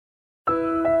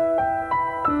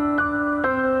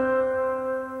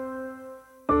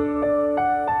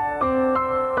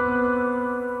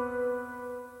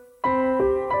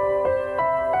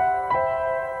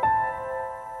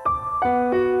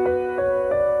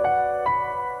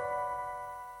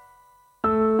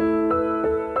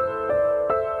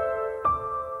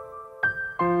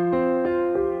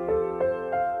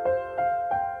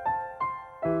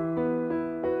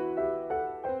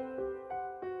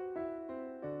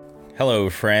Hello,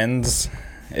 friends.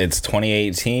 It's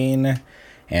 2018,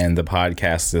 and the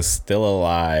podcast is still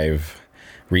alive.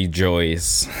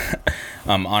 Rejoice.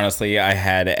 Honestly, I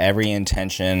had every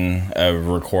intention of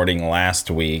recording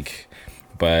last week,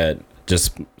 but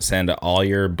just send all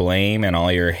your blame and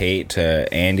all your hate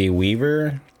to Andy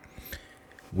Weaver.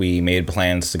 We made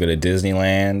plans to go to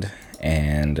Disneyland,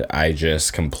 and I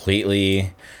just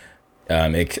completely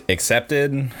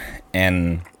accepted,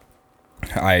 and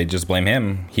I just blame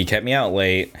him. He kept me out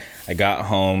late. I got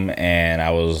home and I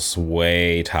was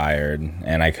way tired,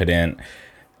 and I couldn't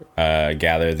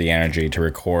gather the energy to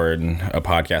record a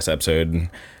podcast episode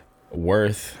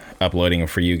worth uploading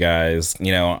for you guys.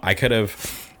 You know, I could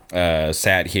have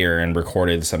sat here and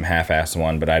recorded some half-assed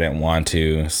one, but I didn't want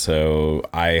to. So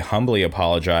I humbly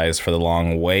apologize for the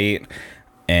long wait.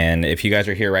 And if you guys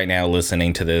are here right now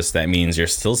listening to this, that means you're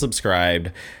still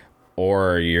subscribed,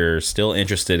 or you're still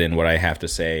interested in what I have to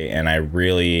say, and I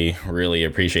really, really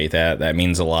appreciate that. That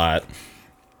means a lot.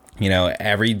 You know,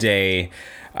 every day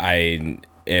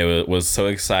was so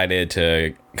excited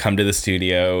to come to the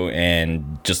studio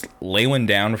and just lay one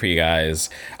down for you guys.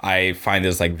 I find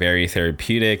this very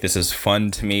therapeutic. This is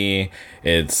fun to me.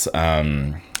 It's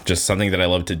just something that I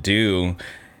love to do.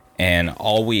 And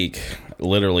all week,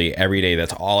 literally every day,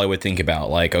 that's all I would think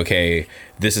about. Okay,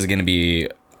 this is going to be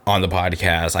on the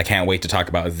podcast. I can't wait to talk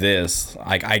about this.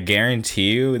 I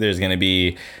guarantee you there's going to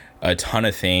be a ton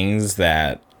of things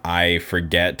that I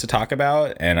forget to talk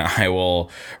about, and I will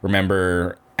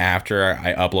remember after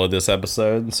I upload this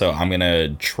episode. So I'm going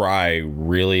to try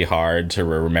really hard to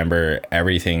remember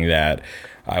everything that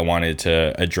I wanted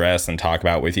to address and talk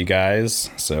about with you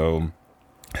guys. So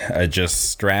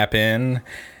just strap in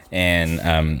and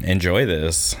enjoy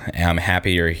this. I'm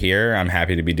happy you're here. I'm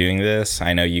happy to be doing this.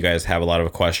 I know you guys have a lot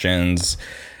of questions,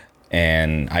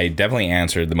 and I definitely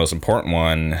answered the most important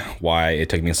one, why it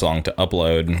took me so long to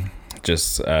upload.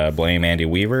 Just blame Andy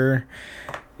Weaver.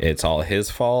 It's all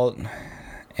his fault.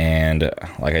 And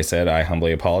like I said, I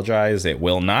humbly apologize. It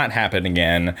will not happen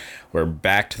again. We're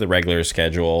back to the regular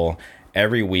schedule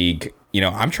every week. You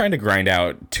know, I'm trying to grind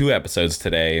out 2 episodes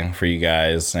today for you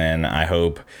guys, and I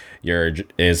hope God,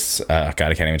 I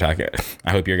can't even talk it. I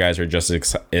hope your guys are just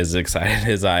as excited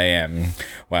as I am.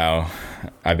 Wow,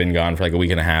 I've been gone for a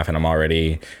week and a half, and I'm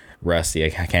already rusty. I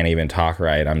can't even talk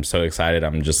right. I'm so excited.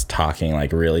 I'm just talking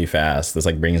really fast. This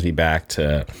brings me back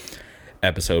to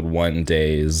episode 1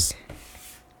 days.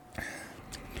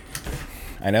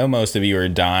 I know most of you are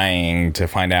dying to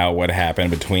find out what happened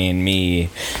between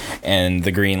me and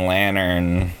the Green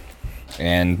Lantern.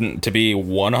 And to be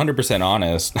 100%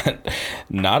 honest,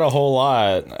 not a whole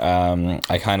lot.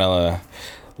 I kind of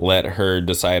let her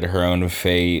decide her own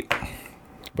fate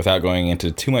without going into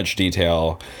too much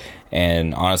detail.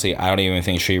 And honestly, I don't even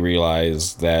think she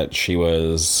realized that she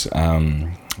was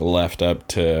left up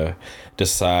to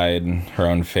decide her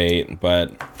own fate.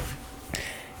 But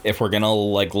if we're gonna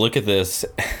look at this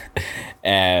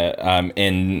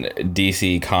in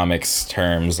DC Comics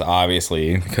terms,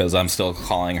 obviously, because I'm still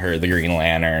calling her the Green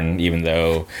Lantern, even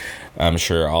though I'm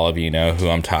sure all of you know who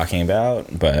I'm talking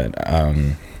about. But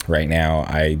right now,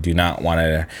 I do not want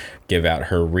to give out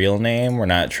her real name. We're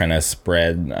not trying to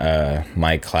spread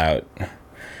my clout,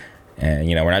 and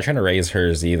we're not trying to raise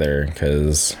hers either.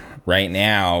 Because right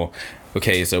now,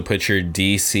 okay, so put your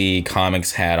DC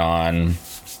Comics hat on.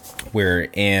 We're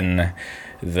in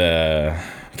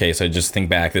okay, so just think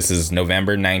back. This is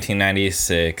November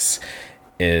 1996.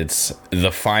 It's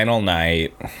the final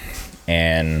night,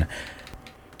 and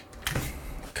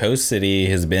Coast City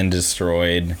has been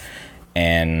destroyed,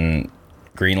 and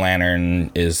Green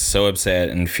Lantern is so upset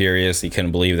and furious he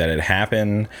couldn't believe that it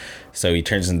happened. So he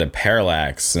turns into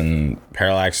Parallax, and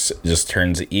Parallax just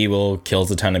turns evil,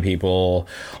 kills a ton of people,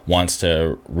 wants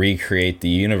to recreate the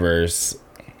universe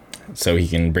so he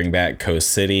can bring back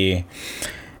Coast City.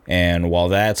 And while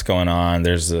that's going on,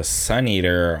 there's a Sun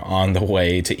Eater on the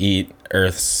way to eat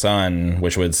Earth's sun,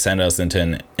 which would send us into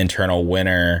an eternal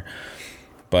winter.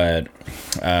 But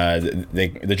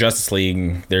the Justice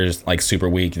League, they're super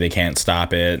weak. They can't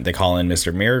stop it. They call in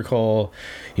Mr. Miracle.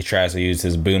 He tries to use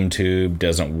his boom tube,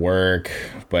 doesn't work.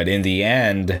 But in the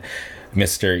end,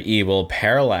 Mr. Evil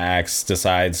Parallax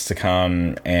decides to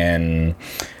come and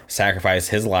sacrifice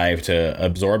his life to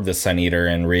absorb the Sun Eater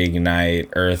and reignite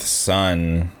Earth's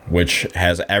sun, which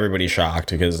has everybody shocked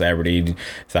because everybody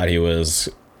thought he was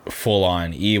full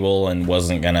on evil and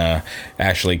wasn't gonna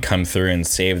actually come through and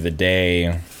save the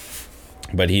day.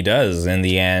 But he does in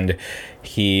the end.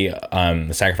 He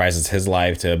sacrifices his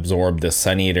life to absorb the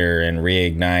Sun Eater and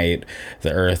reignite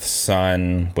the Earth's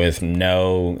sun with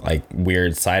no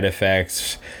weird side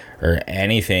effects or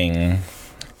anything.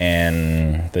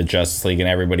 and the Justice League and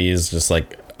everybody is just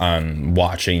like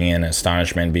watching in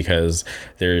astonishment because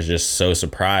they're just so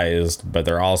surprised, but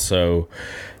they're also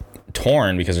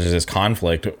torn because there's this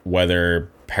conflict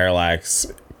whether Parallax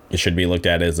should be looked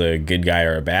at as a good guy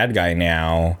or a bad guy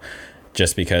now,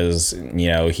 just because, you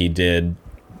know, he did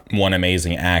one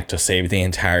amazing act to save the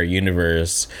entire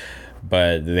universe,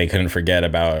 but they couldn't forget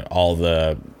about all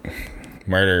the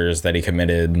murders that he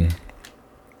committed.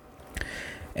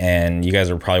 And you guys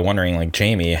are probably wondering, like,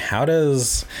 Jamie, how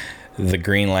does the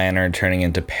Green Lantern turning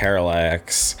into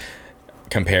Parallax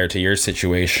compare to your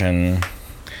situation?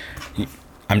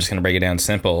 I'm just going to break it down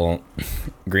simple.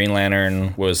 Green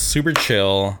Lantern was super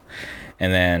chill,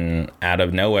 and then out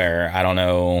of nowhere, I don't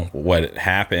know what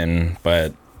happened,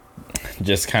 but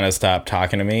just kind of stopped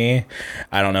talking to me.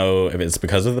 I don't know if it's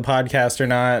because of the podcast or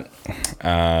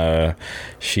not.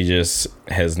 She just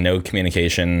has no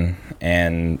communication,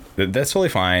 and that's totally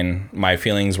fine. My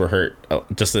feelings were hurt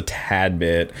just a tad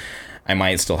bit. I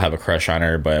might still have a crush on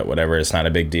her, but whatever, it's not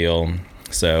a big deal.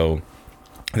 So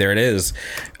there it is.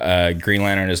 Green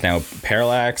Lantern is now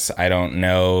Parallax. I don't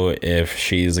know if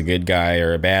she's a good guy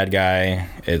or a bad guy.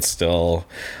 It's still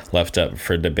left up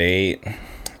for debate,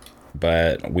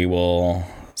 but we will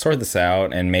sort this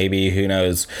out, and maybe, who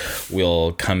knows,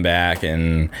 we'll come back,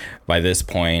 and by this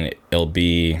point it'll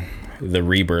be the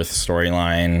Rebirth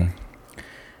storyline.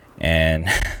 And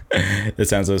this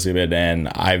sounds so stupid, and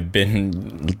I've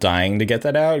been dying to get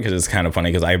that out because it's kind of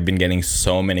funny, because I've been getting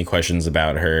so many questions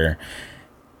about her,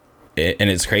 and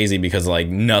it's crazy because, like,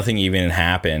 nothing even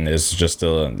happened. It's just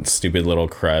a stupid little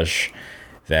crush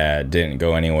that didn't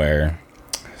go anywhere.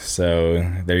 So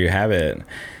there you have it.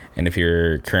 And if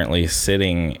you're currently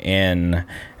sitting in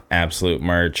Absolute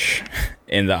merch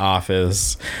in the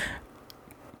office,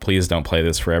 please don't play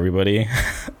this for everybody.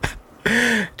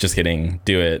 Just kidding.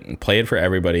 Do it. Play it for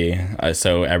everybody,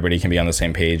 so everybody can be on the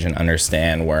same page and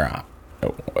understand where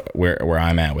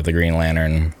I'm at with the Green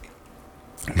Lantern.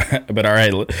 But all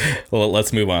right,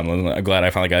 let's move on. I'm glad I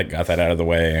finally got that out of the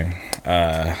way.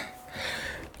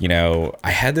 You know,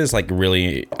 I had this like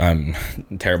really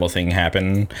terrible thing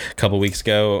happen a couple weeks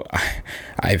ago.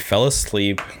 I fell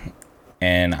asleep,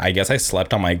 and I guess I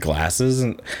slept on my glasses,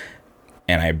 and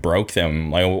I broke them.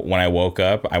 Like, when I woke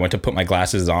up, I went to put my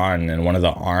glasses on, and one of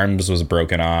the arms was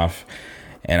broken off,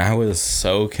 and I was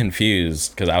so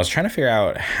confused because I was trying to figure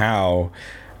out how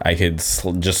I could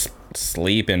just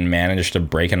sleep and manage to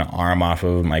break an arm off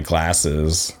of my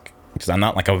glasses, because I'm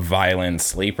not like a violent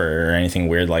sleeper or anything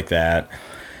weird like that.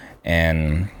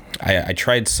 And I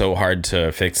tried so hard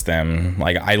to fix them.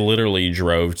 Like, I literally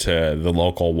drove to the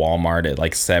local Walmart at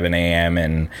like 7 a.m.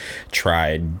 and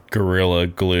tried Gorilla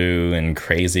Glue and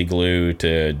Crazy Glue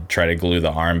to try to glue the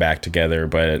arm back together,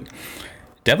 but it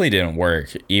definitely didn't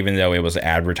work, even though it was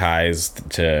advertised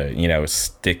to, you know,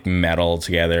 stick metal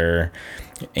together,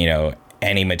 you know,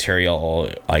 any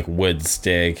material like wood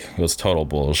stick. It was total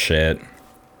bullshit.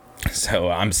 So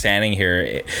I'm standing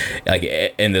here like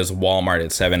in this Walmart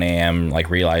at 7 a.m. like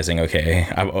realizing, okay,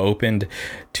 I've opened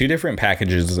 2 different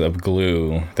packages of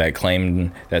glue that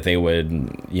claimed that they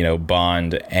would, you know,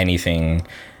 bond anything.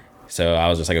 So I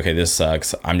was just like, okay, this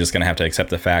sucks. I'm just going to have to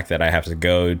accept the fact that I have to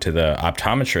go to the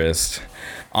optometrist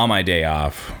on my day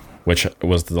off, which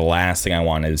was the last thing I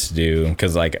wanted to do,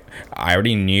 because like I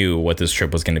already knew what this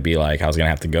trip was going to be like. I was going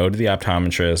to have to go to the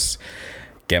optometrist,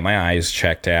 get my eyes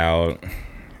checked out,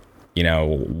 you know,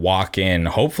 walk in,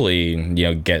 hopefully, you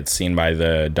know, get seen by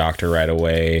the doctor right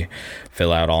away,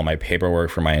 fill out all my paperwork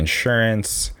for my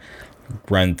insurance,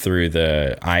 run through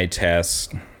the eye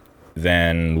test,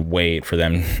 then wait for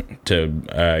them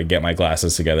to get my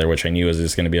glasses together, which I knew was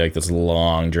just going to be like this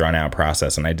long, drawn out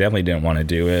process, and I definitely didn't want to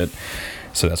do it.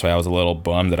 So that's why I was a little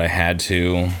bummed that I had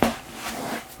to.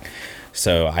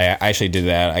 So I actually did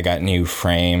that. I got new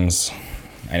frames.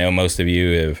 I know most of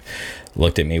you have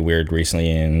looked at me weird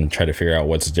recently and tried to figure out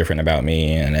what's different about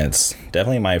me, and it's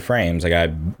definitely my frames. I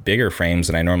got bigger frames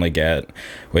than I normally get,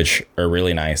 which are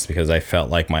really nice because I felt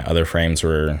like my other frames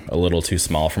were a little too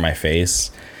small for my face.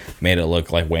 Made it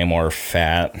look like way more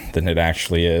fat than it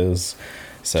actually is.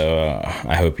 So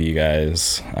I hope you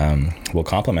guys will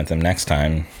compliment them next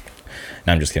time.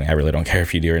 No, I'm just kidding. I really don't care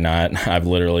if you do or not. I've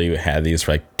literally had these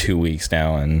for like 2 weeks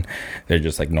now, and they're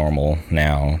just like normal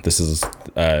now. This is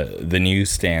the new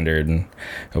standard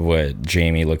of what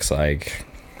Jamie looks like.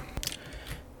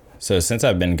 So since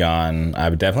I've been gone,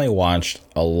 I've definitely watched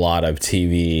a lot of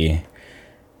TV,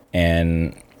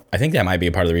 and I think that might be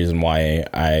a part of the reason why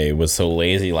I was so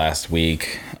lazy last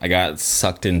week. I got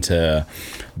sucked into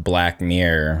Black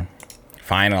Mirror,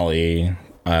 finally,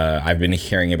 I've been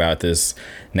hearing about this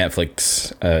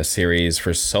Netflix series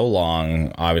for so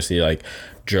long. Obviously, like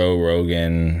Joe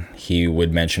Rogan, he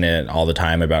would mention it all the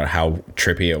time about how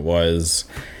trippy it was.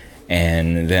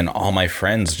 And then all my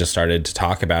friends just started to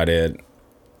talk about it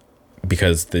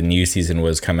because the new season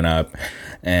was coming up.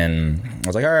 And I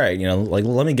was like, all right, like,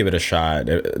 let me give it a shot.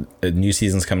 A new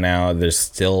season's coming out. There's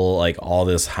still like all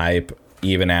this hype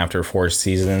even after 4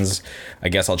 seasons. I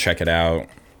guess I'll check it out.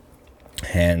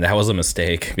 And that was a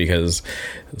mistake because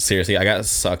seriously, I got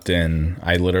sucked in.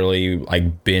 I literally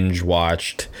like binge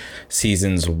watched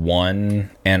seasons 1,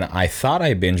 and I thought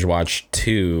I binge watched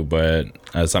 2, but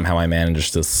somehow I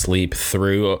managed to sleep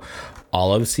through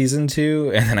all of season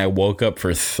 2, and then I woke up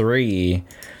for 3,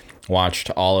 watched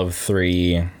all of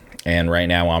 3, and right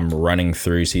now I'm running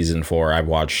through season 4. I've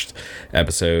watched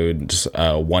episodes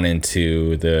 1 and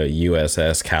 2, the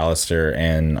USS Callister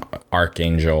and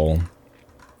Archangel.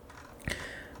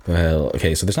 Well,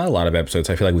 okay, so there's not a lot of episodes.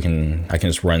 I feel like I can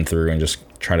just run through and just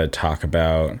try to talk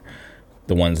about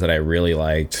the ones that I really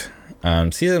liked.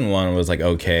 Season 1 was like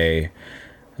okay.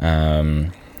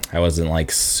 I wasn't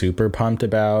like super pumped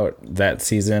about that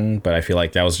season, but I feel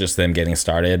like that was just them getting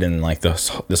started, and like this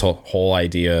whole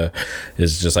idea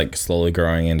is just like slowly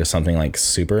growing into something like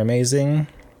super amazing.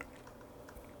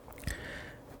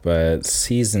 But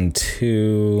season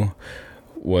 2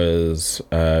 was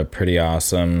pretty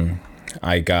awesome.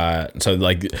 So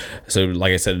like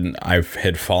I said, I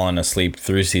had fallen asleep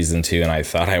through season 2 and I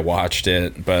thought I watched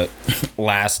it, but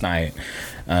last night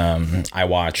I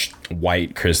watched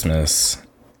White Christmas,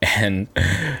 and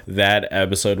that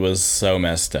episode was so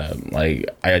messed up. Like,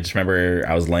 I just remember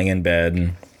I was laying in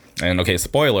bed, and okay,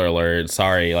 spoiler alert,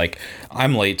 sorry, like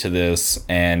I'm late to this,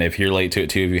 and if you're late to it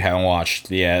too, if you haven't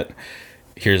watched yet,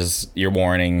 here's your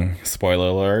warning, spoiler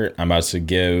alert. I'm about to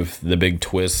give the big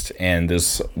twist in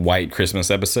this White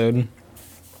Christmas episode.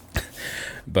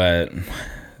 But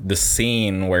the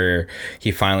scene where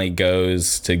he finally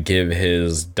goes to give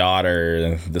his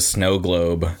daughter the snow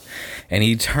globe, and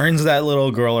he turns that little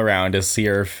girl around to see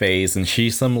her face, and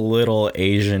she's some little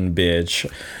Asian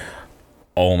bitch.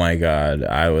 Oh my God,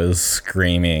 I was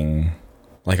screaming.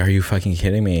 Like, are you fucking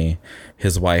kidding me?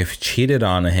 His wife cheated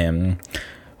on him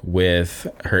with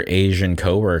her Asian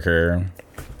coworker,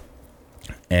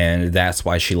 and that's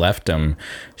why she left him.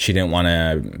 She didn't want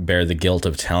to bear the guilt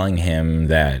of telling him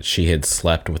that she had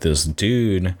slept with this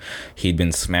dude. He'd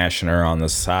been smashing her on the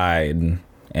side,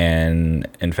 and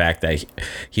in fact that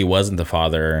he wasn't the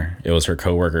father. It was her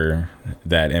coworker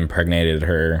that impregnated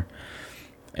her.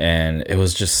 And it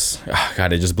was just, oh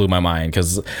God, it just blew my mind,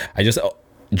 because I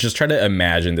just try to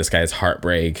imagine this guy's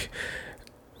heartbreak,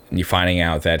 you finding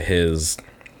out that his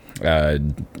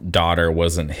daughter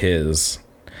wasn't his.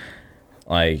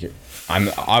 Like, I'm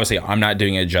not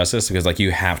doing it justice, because like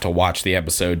you have to watch the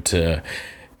episode to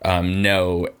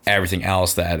know everything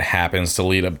else that happens to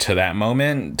lead up to that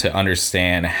moment to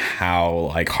understand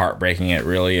how like heartbreaking it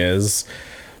really is.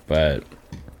 But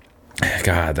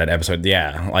God, that episode,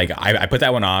 yeah, like I put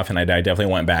that one off, and I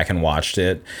definitely went back and watched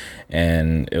it,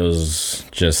 and it was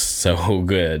just so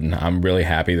good. I'm really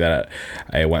happy that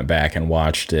I went back and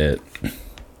watched it.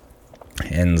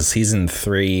 In season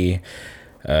 3,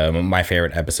 my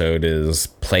favorite episode is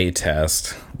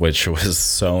Playtest, which was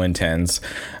so intense.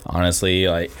 Honestly,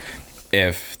 like,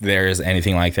 if there's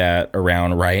anything like that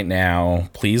around right now,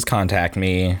 please contact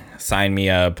me, sign me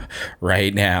up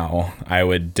right now. I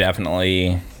would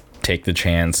definitely take the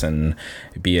chance and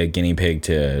be a guinea pig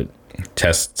to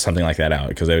test something like that out,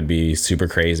 because it would be super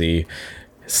crazy.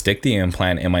 Stick the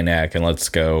implant in my neck and let's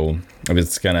go. If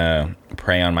it's gonna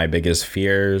prey on my biggest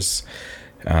fears,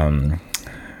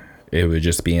 it would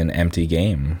just be an empty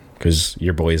game, because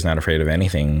your boy's not afraid of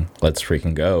anything. Let's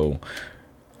freaking go.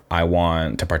 I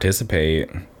want to participate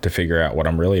to figure out what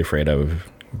I'm really afraid of,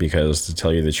 because to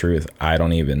tell you the truth, I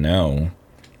don't even know.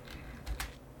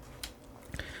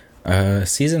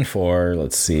 Season 4,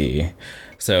 let's see.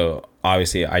 So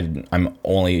obviously I'm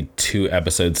only 2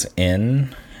 episodes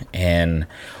in, and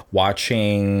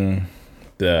watching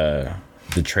the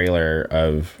trailer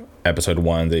of episode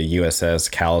 1, the USS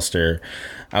Callister,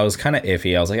 I was kind of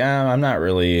iffy. I was like, I'm not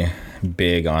really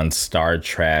big on Star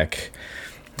Trek,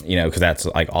 because that's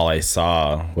like all I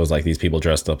saw was like these people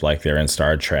dressed up like they're in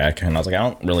Star Trek, and I was like, I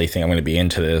don't really think I'm going to be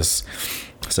into this.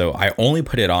 So I only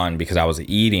put it on because I was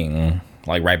eating.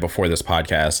 Like right before this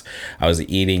podcast, I was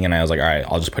eating, and I was like, all right,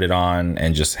 I'll just put it on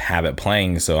and just have it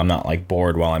playing so I'm not like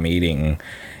bored while I'm eating.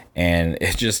 And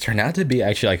it just turned out to be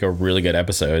actually like a really good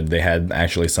episode. They had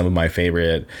actually some of my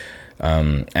favorite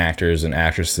actors and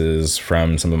actresses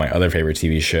from some of my other favorite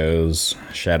TV shows.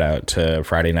 Shout out to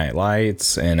Friday Night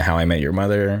Lights and How I Met Your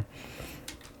Mother.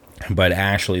 But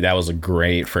actually, that was a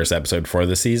great first episode for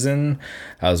the season.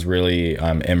 I was really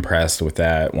impressed with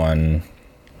that one.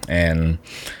 And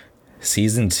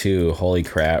season 2, holy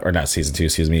crap, or not season 2,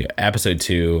 excuse me, episode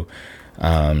 2,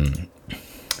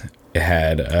 it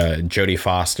had Jodie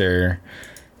Foster,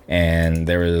 and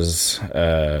there was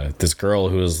this girl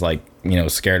who was like,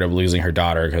 scared of losing her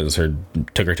daughter because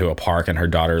took her to a park, and her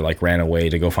daughter like ran away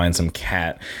to go find some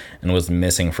cat and was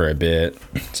missing for a bit.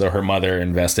 So her mother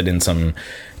invested in some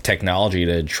technology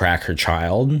to track her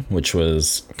child, which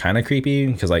was kind of creepy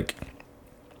because like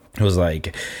it was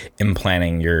like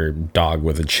implanting your dog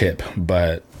with a chip,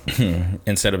 but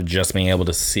instead of just being able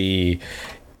to see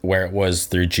where it was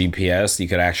through GPS, you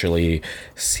could actually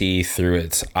see through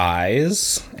its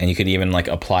eyes, and you could even like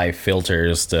apply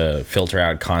filters to filter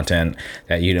out content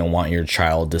that you didn't want your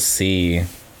child to see.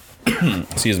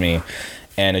 Excuse me.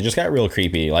 And it just got real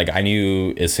creepy. Like I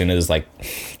knew as soon as like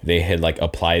they had like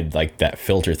applied like that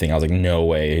filter thing, I was like, no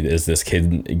way is this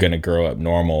kid gonna grow up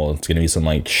normal. It's gonna be some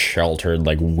like sheltered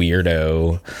like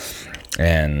weirdo.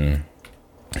 And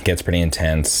it gets pretty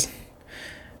intense.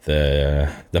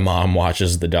 The mom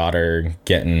watches the daughter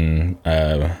getting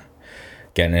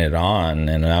it on,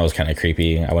 and that was kind of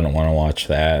creepy. I wouldn't want to watch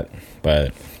that, but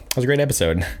it was a great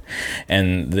episode.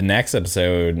 And the next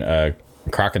episode,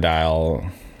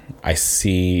 Crocodile, I've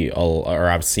seen a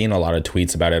lot of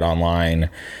tweets about it online,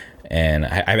 and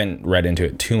I haven't read into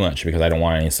it too much because I don't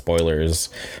want any spoilers,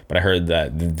 but I heard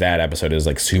that episode is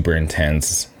like super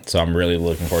intense, so I'm really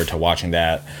looking forward to watching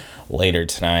that later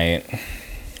tonight.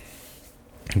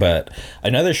 But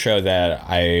another show that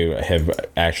I have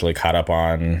actually caught up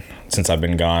on since I've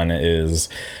been gone is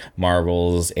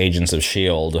Marvel's Agents of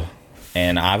S.H.I.E.L.D.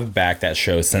 And I've backed that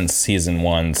show since season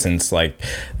 1, since like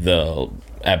the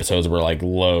episodes were like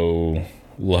low,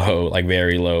 like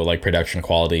very low, like production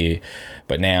quality.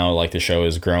 But now like the show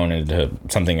has grown into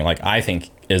something like I think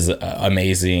is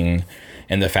amazing.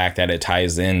 And the fact that it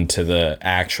ties into the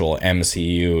actual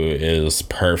MCU is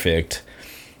perfect.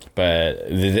 But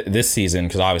this season,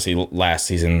 because obviously last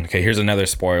season, okay, here's another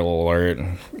spoiler alert.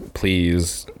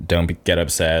 Please don't get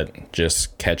upset.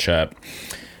 Just catch up.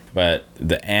 But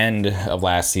the end of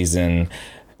last season,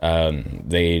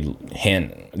 they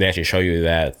actually show you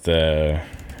that the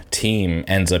team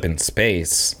ends up in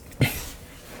space.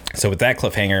 So with that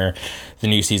cliffhanger, the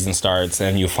new season starts,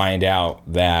 and you find out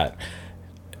that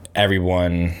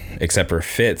everyone except for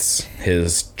Fitz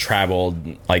has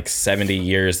traveled like 70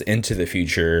 years into the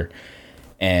future,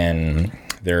 and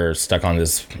they're stuck on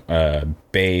this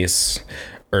base.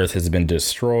 Earth has been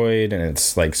destroyed, and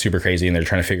it's like super crazy, and they're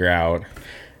trying to figure out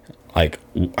like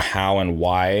how and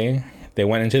why they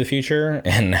went into the future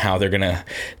and how they're gonna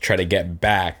try to get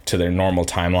back to their normal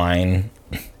timeline.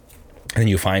 And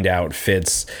you find out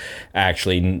Fitz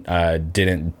actually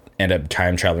didn't end up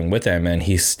time traveling with them, and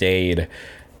he stayed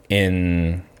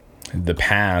in the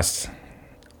past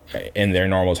in their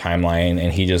normal timeline,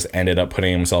 and he just ended up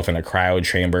putting himself in a cryo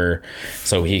chamber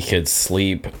so he could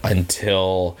sleep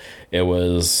until it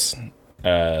was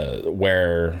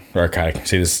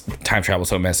see, this time travel is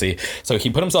so messy. So he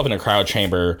put himself in a cryo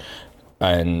chamber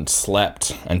and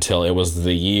slept until it was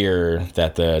the year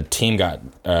that the team got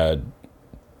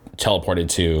teleported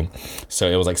to. So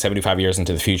it was like 75 years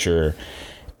into the future,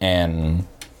 and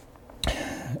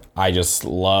I just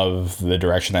love the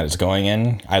direction that it's going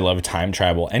in. I love time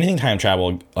travel. Anything time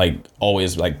travel, like,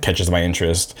 always, like, catches my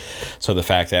interest. So the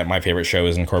fact that my favorite show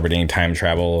is incorporating time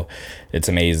travel, it's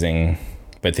amazing.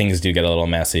 But things do get a little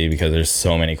messy because there's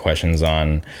so many questions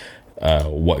on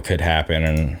what could happen,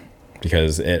 and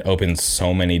because it opens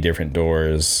so many different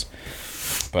doors.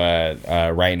 But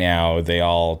right now, they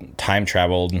all time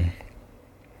traveled, and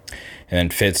then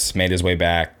Fitz made his way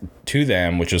back to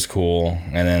them, which is cool.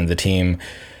 And then the team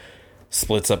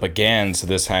splits up again, so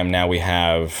this time now we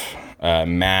have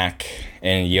Mac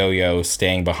and Yo-Yo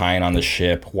staying behind on the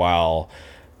ship while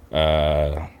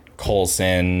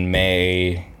Coulson,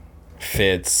 May,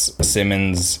 Fitz,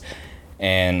 Simmons,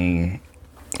 and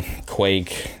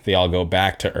Quake, they all go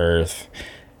back to Earth,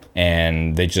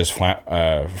 and they just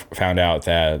found out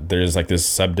that there's like this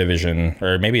subdivision,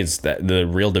 or maybe it's the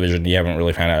real division you haven't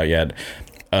really found out yet,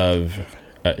 of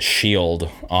S.H.I.E.L.D.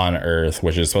 on Earth,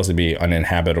 which is supposed to be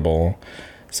uninhabitable.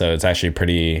 So it's actually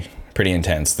pretty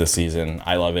intense this season.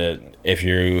 I love it. If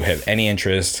you have any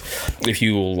interest, if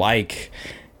you like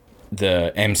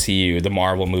the MCU, the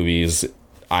Marvel movies,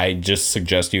 I just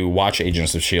suggest you watch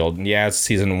Agents of S.H.I.E.L.D. Yeah,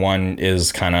 season 1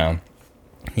 is kind of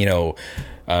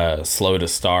slow to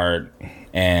start,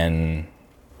 and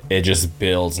it just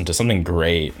builds into something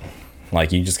great.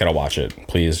 Like, you just gotta watch it.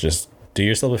 Please just do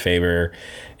yourself a favor.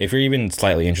 If you're even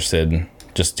slightly interested,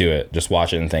 just do it. Just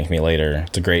watch it and thank me later.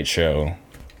 It's a great show.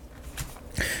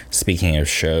 Speaking of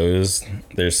shows,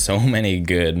 there's so many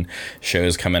good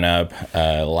shows coming up.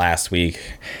 Last week,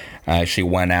 I actually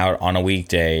went out on a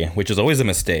weekday, which is always a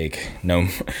mistake. No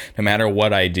matter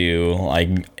what I do, like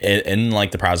in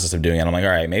like the process of doing it, I'm like,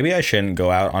 all right, maybe I shouldn't go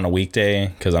out on a weekday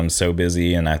because I'm so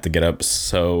busy and I have to get up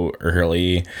so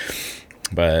early.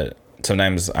 But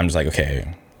sometimes I'm just like,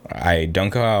 okay, I don't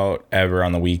go out ever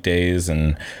on the weekdays,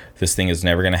 and this thing is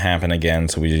never gonna happen again.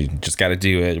 So we just got to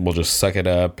do it. We'll just suck it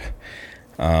up.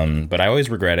 But I always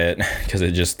regret it because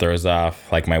it just throws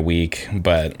off like my week.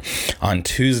 But on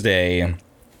Tuesday,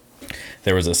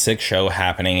 there was a sick show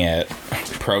happening at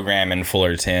Program in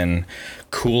Fullerton.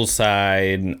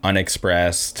 Coolside,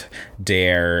 Unexpressed,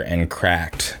 Dare, and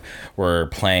Cracked were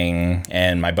playing,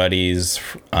 and my buddies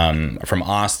from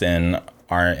Austin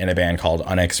are in a band called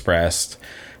Unexpressed.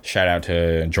 Shout out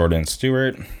to Jordan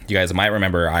Stewart. You guys might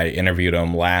remember I interviewed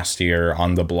him last year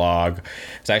on the blog.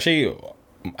 It's actually,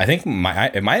 I think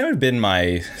it might have been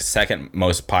my second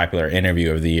most popular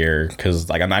interview of the year, because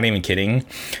like I'm not even kidding.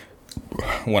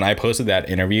 When I posted that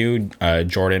interview,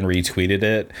 Jordan retweeted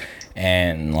it,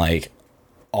 and like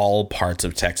all parts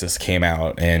of Texas came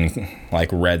out and like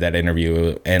read that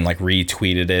interview and like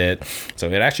retweeted it. So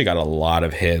it actually got a lot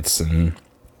of hits, and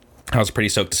I was pretty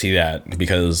stoked to see that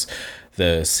because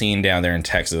the scene down there in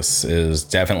Texas is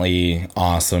definitely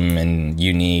awesome and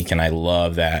unique, and I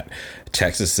love that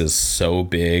Texas is so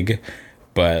big,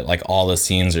 but like all the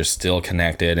scenes are still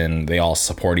connected and they all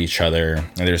support each other,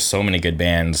 and there's so many good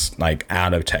bands like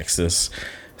out of Texas.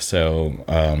 So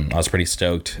I was pretty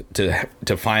stoked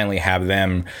to finally have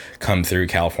them come through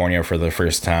California for the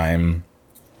first time.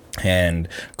 And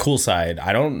Coolside,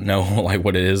 I don't know like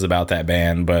what it is about that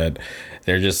band, but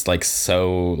they're just like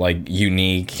so like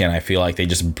unique, and I feel like they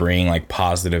just bring like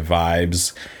positive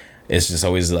vibes. It's just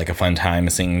always like a fun time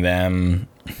seeing them.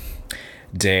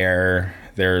 Dare,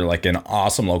 they're like an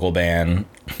awesome local band.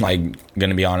 Like,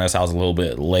 gonna be honest, I was a little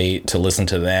bit late to listen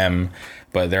to them,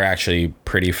 but they're actually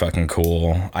pretty fucking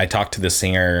cool. I talked to the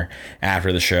singer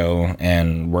after the show,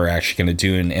 and we're actually gonna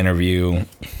do an interview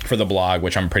for the blog,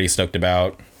 which I'm pretty stoked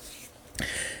about.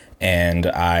 And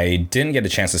I didn't get a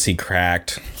chance to see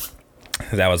Cracked.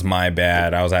 That was my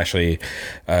bad. I was actually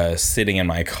sitting in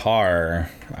my car.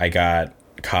 I got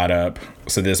caught up.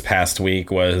 So this past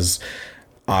week was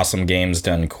Awesome Games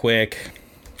Done Quick.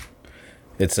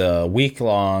 It's a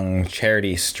week-long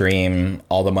charity stream.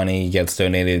 All the money gets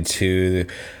donated to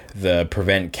the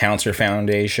Prevent Cancer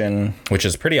Foundation, which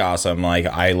is pretty awesome. Like,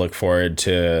 I look forward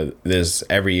to this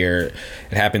every year.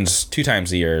 It happens 2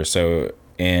 times a year. So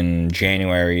in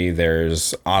January,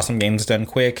 there's Awesome Games Done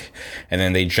Quick, and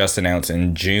then they just announced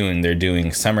in June they're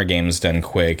doing Summer Games Done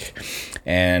Quick.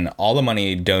 And all the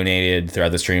money donated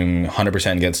throughout the stream,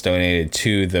 100% gets donated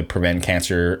to the Prevent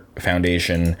Cancer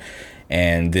Foundation.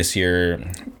 And this year,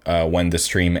 when the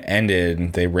stream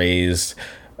ended, they raised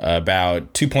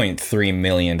about $2.3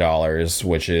 million,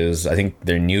 which is, I think,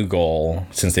 their new goal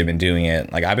since they've been doing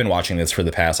it. Like, I've been watching this for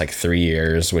the past, like, 3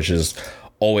 years, which is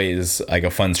always, like, a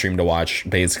fun stream to watch.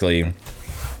 Basically,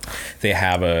 they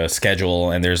have a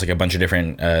schedule, and there's, like, a bunch of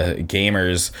different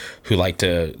gamers who like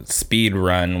to speed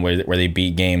run where they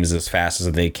beat games as fast as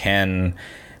they can.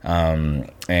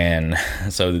 And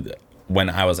so when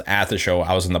I was at the show,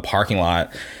 I was in the parking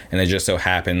lot, and it just so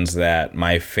happens that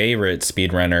my favorite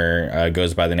speedrunner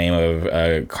goes by the name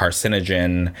of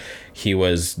Carcinogen. He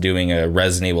was doing a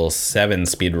Resident Evil 7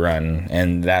 speedrun,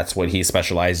 and that's what he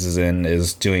specializes in,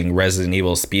 is doing Resident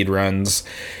Evil speedruns.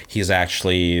 He's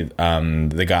actually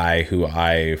the guy who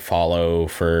I follow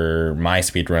for my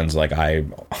speedruns. Like, I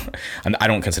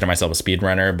don't consider myself a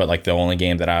speedrunner, but like the only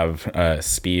game that I've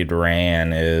speed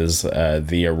ran is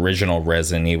the original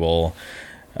Resident Evil.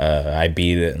 I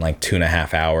beat it in like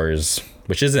 2.5 hours,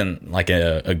 which isn't like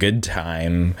a good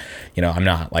time. You know, I'm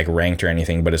not like ranked or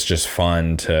anything, but it's just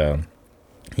fun to,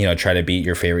 you know, try to beat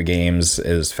your favorite games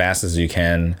as fast as you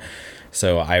can.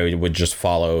 So I would just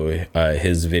follow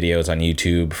his videos on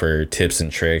YouTube for tips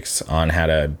and tricks on how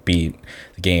to beat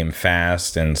the game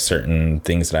fast and certain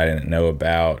things that I didn't know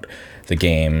about the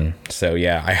game. So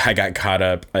yeah, I got caught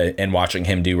up in watching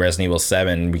him do Resident Evil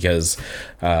 7 because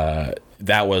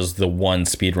that was the one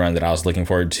speed run that I was looking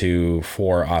forward to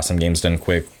for Awesome Games Done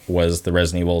Quick, was the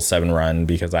Resident Evil 7 run,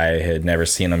 because I had never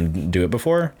seen him do it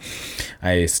before.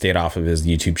 I stayed off of his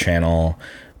YouTube channel,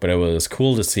 but it was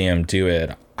cool to see him do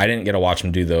it. I didn't get to watch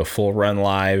him do the full run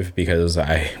live because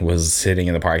I was sitting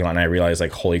in the parking lot and I realized,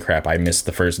 like, holy crap, I missed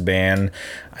the first ban.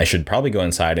 I should probably go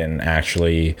inside and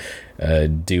actually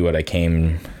do what I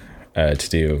came to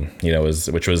do, you know,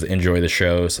 which was enjoy the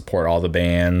show, support all the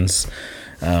bands.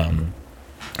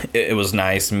 it was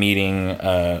nice meeting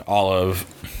all of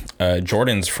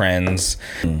Jordan's friends.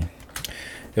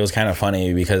 It was kind of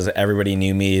funny because everybody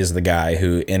knew me as the guy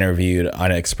who interviewed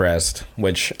Unexpressed,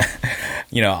 which,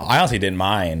 I honestly didn't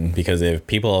mind, because if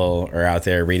people are out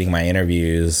there reading my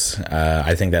interviews,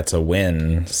 I think that's a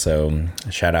win. So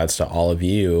shout outs to all of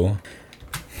you.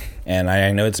 And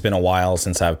I know it's been a while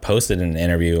since I've posted an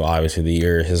interview. Obviously, the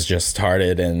year has just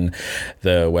started and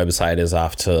the website is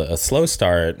off to a slow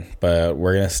start, but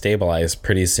we're going to stabilize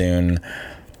pretty soon.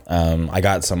 I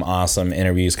got some awesome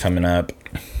interviews coming up,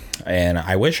 and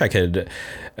I wish I could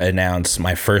announce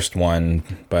my first one,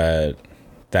 but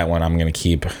that one I'm going to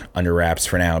keep under wraps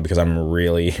for now because I'm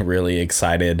really, really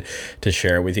excited to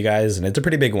share it with you guys. And it's a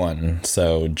pretty big one.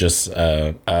 So just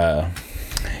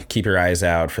keep your eyes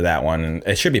out for that one.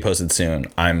 It should be posted soon.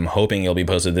 I'm hoping it'll be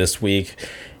posted this week.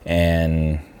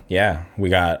 And yeah, we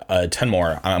got a ton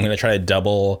more. I'm going to try to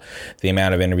double the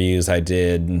amount of interviews I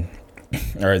did,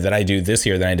 or that I do this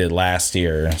year than I did last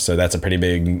year. So that's a pretty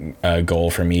big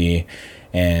goal for me,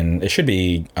 and it should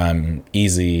be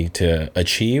easy to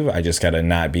achieve. I just gotta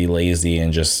not be lazy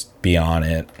and just be on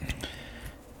it.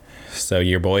 So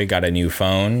your boy got a new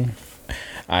phone.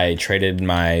 I traded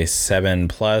my 7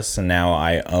 Plus and now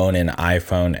I own an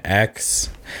iPhone X.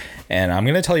 And I'm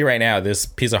gonna tell you right now, this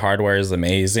piece of hardware is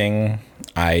amazing.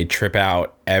 I trip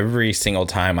out every single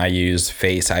time I use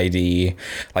Face ID.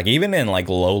 Like, even in like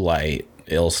low light,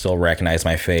 it'll still recognize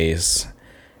my face,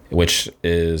 which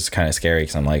is kind of scary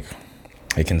because I'm like,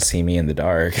 it can see me in the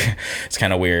dark. It's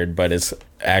kind of weird, but it's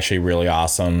actually really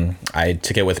awesome. I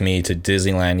took it with me to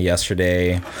Disneyland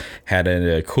yesterday, had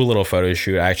a cool little photo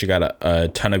shoot. I actually got a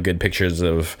ton of good pictures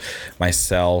of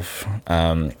myself,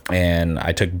 and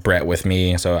I took Brett with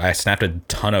me, so I snapped a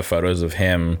ton of photos of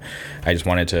him. I just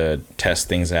wanted to test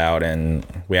things out, and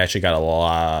we actually got a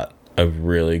lot of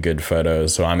really good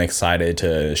photos, so I'm excited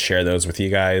to share those with you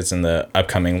guys in the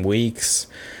upcoming weeks.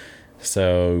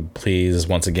 So please,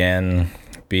 once again,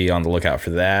 be on the lookout for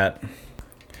that.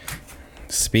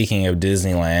 Speaking of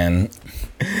Disneyland,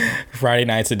 Friday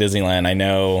nights at Disneyland, I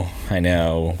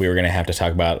know we were gonna have to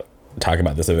talk about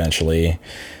this eventually.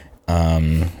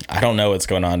 I don't know what's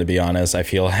going on, to be honest. I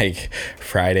feel like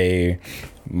Friday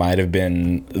might have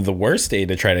been the worst day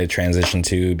to try to transition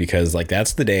to, because like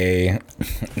that's the day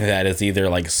that is either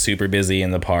like super busy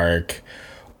in the park,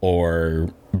 or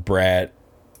Brett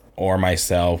or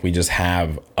myself, we just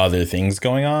have other things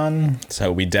going on.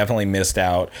 So we definitely missed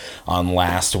out on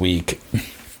last week.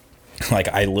 Like,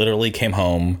 I literally came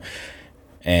home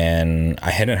and I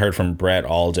hadn't heard from Brett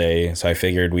all day, so I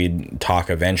figured we'd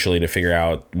talk eventually to figure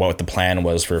out what the plan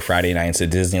was for Friday nights at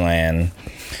Disneyland.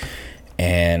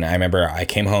 And I remember I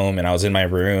came home and I was in my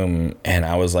room and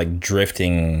I was like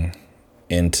drifting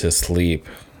into sleep.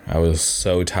 I was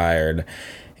so tired.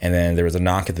 And then there was a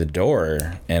knock at the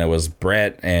door, and it was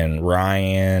Brett and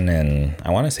Ryan and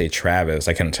I want to say Travis.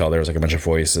 I couldn't tell. There was like a bunch of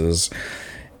voices.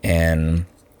 And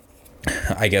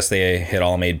I guess they had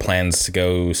all made plans to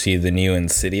go see the new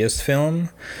Insidious film,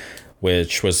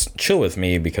 which was chill with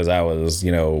me because I was,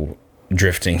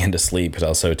 drifting into sleep because I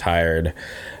was so tired.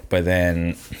 But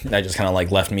then that just kind of like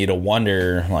left me to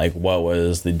wonder, like, what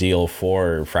was the deal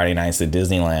for Friday nights at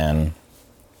Disneyland.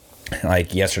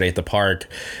 Like yesterday at the park,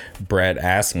 Brett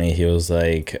asked me, he was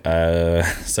like,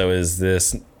 so is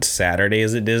this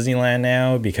Saturdays at Disneyland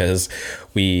now? Because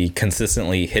we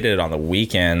consistently hit it on the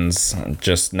weekends,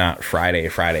 just not Friday.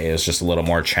 Friday is just a little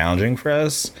more challenging for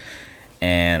us.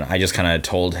 And I just kind of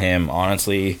told him,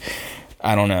 honestly,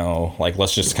 I don't know, like,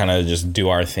 let's just kind of just do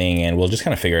our thing and we'll just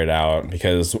kind of figure it out,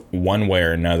 because one way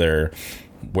or another,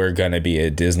 we're going to be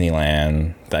at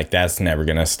Disneyland. Like, that's never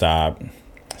going to stop.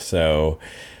 So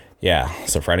yeah,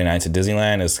 so Friday nights at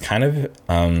Disneyland is kind of,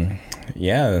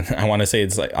 I want to say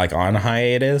it's like on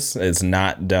hiatus. It's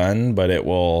not done, but it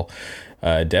will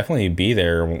definitely be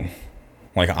there.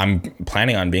 Like, I'm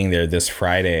planning on being there this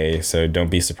Friday, so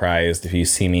don't be surprised if you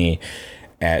see me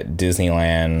at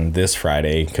Disneyland this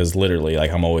Friday, because literally, like,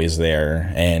 I'm always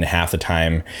there, and half the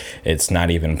time it's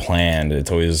not even planned. It's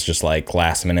always just like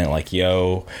last minute, like,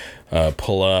 yo,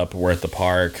 pull up, we're at the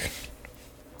park.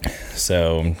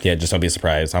 So yeah, just don't be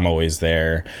surprised. I'm always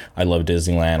there. I love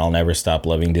Disneyland. I'll never stop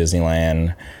loving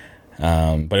Disneyland.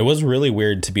 But it was really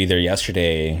weird to be there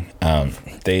yesterday.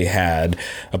 They had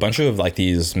a bunch of like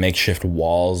these makeshift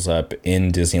walls up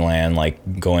in Disneyland,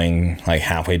 like going like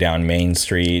halfway down Main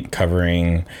Street,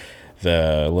 covering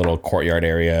the little courtyard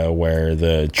area where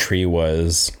the tree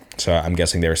was. So I'm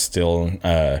guessing they're still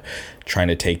trying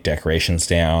to take decorations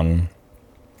down.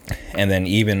 And then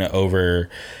even over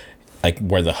like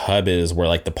where the hub is, where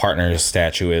like the partner's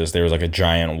statue is, there was like a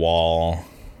giant wall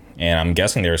And I'm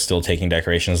guessing they're still taking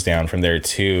decorations down from there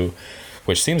too,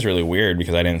 which seems really weird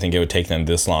because I didn't think it would take them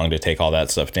this long to take all that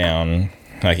stuff down.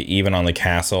 Like, even on the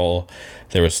castle,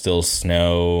 there was still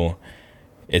snow.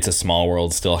 It's a Small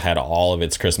World still had all of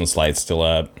its Christmas lights still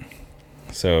up.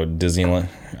 So Disneyland,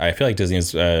 I feel like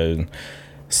Disney's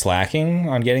slacking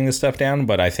on getting this stuff down,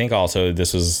 but I think also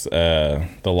this was the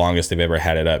longest they've ever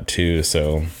had it up too,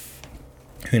 so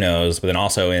who knows. But then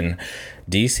also in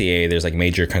DCA, there's like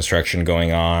major construction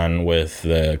going on with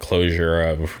the closure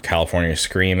of California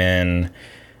Screamin',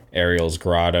 Ariel's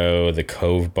Grotto, the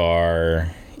Cove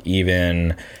Bar,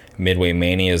 even Midway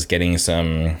Mania is getting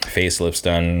some facelifts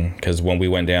done, because when we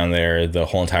went down there, the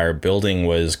whole entire building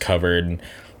was covered,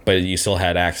 but you still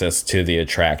had access to the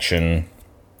attraction.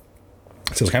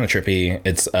 So it's kind of trippy.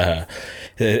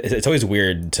 It's always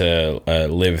weird to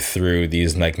live through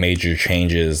these like major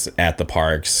changes at the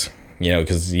parks, you know,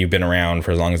 because you've been around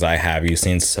for as long as I have. You've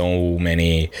seen so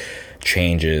many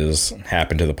changes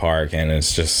happen to the park, and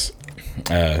it's just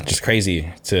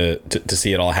crazy to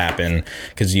see it all happen,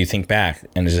 because you think back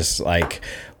and it's just like,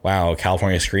 wow,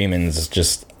 California Screamin's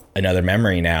just another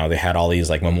memory now. They had all these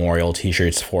like memorial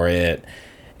t-shirts for it,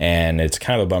 and it's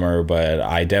kind of a bummer, but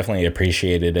I definitely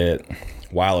appreciated it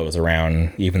while it was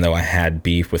around, even though I had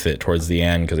beef with it towards the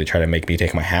end because they try to make me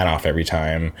take my hat off every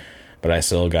time. But I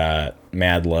still got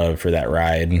mad love for that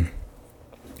ride.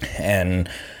 And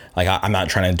like, I'm not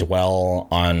trying to dwell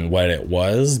on what it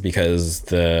was, because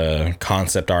the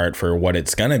concept art for what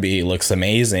it's gonna be looks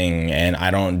amazing, and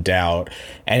I don't doubt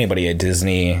anybody at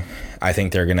Disney. I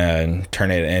think they're gonna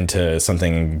turn it into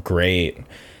something great.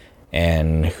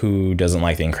 And who doesn't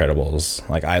like The Incredibles?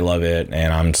 Like, I love it,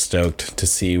 and I'm stoked to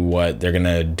see what they're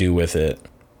gonna do with it.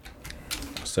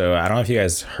 So I don't know if you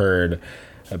guys heard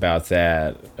about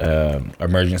that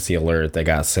emergency alert that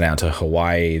got sent out to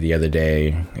Hawaii the other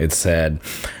day. It said,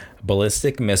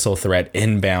 ballistic missile threat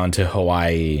inbound to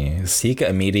Hawaii. Seek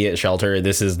immediate shelter.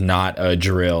 This is not a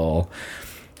drill.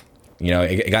 You know,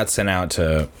 it got sent out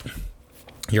to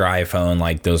your iPhone,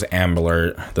 like those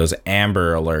amber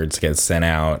alerts get sent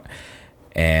out,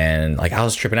 and like I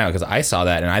was tripping out because I saw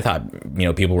that and I thought, you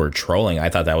know, people were trolling. I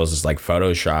thought that was just like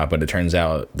Photoshop, but it turns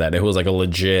out that it was like a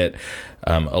legit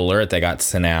alert that got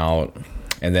sent out.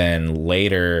 And then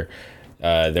later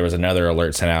there was another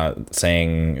alert sent out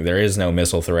saying there is no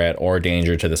missile threat or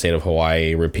danger to the state of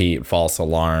Hawaii. Repeat, false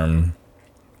alarm.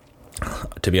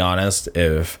 To be honest,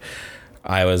 if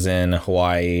I was in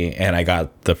Hawaii and I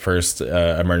got the first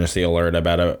emergency alert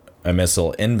about a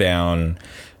missile inbound,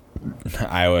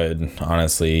 I would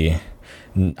honestly,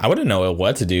 I wouldn't know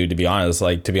what to do, to be honest.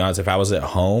 Like, to be honest, if I was at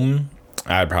home,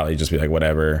 I'd probably just be like,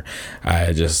 whatever.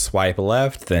 I just swipe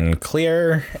left, then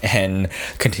clear, and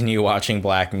continue watching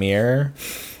Black Mirror.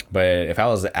 But if I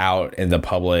was out in the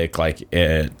public, like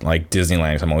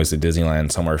Disneyland, I'm always at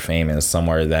Disneyland, somewhere famous,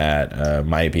 somewhere that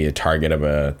might be a target of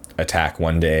a attack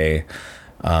one day,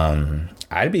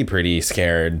 I'd be pretty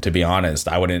scared, to be honest.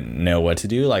 I wouldn't know what to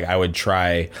do. Like, I would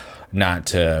try not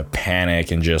to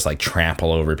panic and just like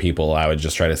trample over people. I would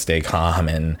just try to stay calm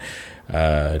and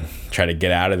try to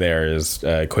get out of there as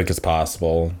quick as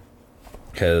possible,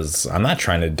 because I'm not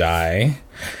trying to die.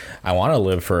 I want to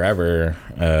live forever.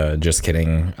 Just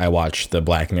kidding. I watched the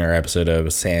Black Mirror episode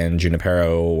of San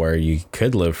Junipero where you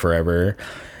could live forever,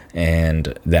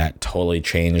 and that totally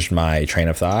changed my train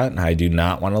of thought. I do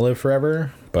not want to live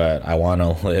forever, but I want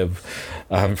to live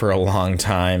for a long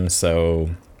time. So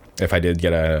if I did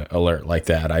get an alert like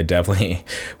that, I definitely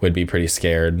would be pretty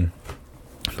scared.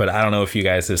 But I don't know if you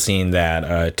guys have seen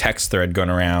that text thread going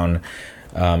around.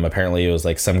 Apparently it was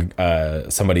like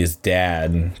somebody's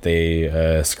dad. They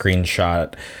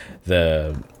screenshot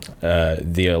the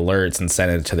alerts and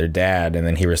sent it to their dad, and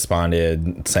then he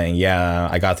responded saying, yeah,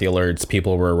 I got the alerts,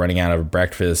 people were running out of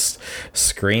breakfast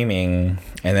screaming.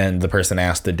 And then the person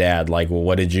asked the dad, like, well,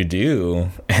 what did you do?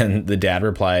 And the dad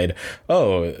replied,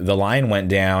 oh, the line went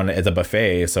down at the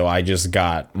buffet, so I just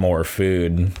got more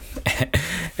food.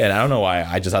 And I don't know why,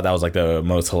 I just thought that was like the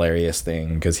most hilarious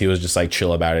thing, because he was just like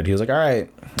chill about it. He was like, all right,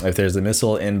 if there's a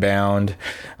missile inbound,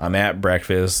 I'm at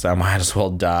breakfast, I might as well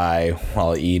die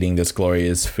while eating this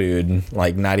glorious food.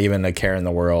 Like, not even a care in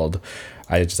the world.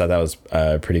 I just thought that was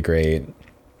pretty great.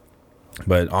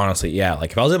 But honestly, yeah,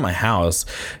 like if I was at my house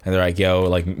and they're like, yo,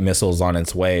 like missiles on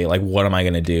its way, like what am I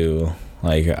gonna do?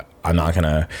 Like, I'm not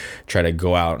gonna try to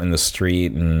go out in the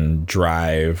street and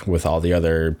drive with all the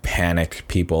other panicked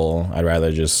people. I'd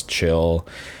rather just chill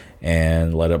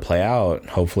and let it play out.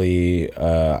 Hopefully,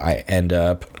 I end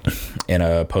up in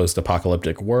a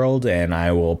post-apocalyptic world, and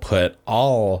I will put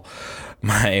all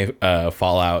my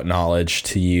Fallout knowledge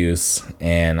to use,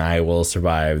 and I will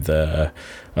survive the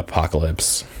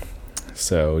apocalypse.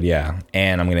 So yeah,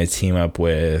 and I'm gonna team up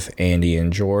with Andy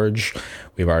and George.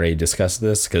 We've already discussed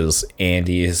this because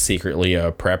Andy is secretly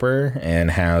a prepper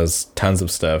and has tons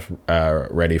of stuff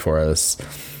ready for us.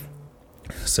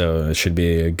 So it should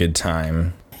be a good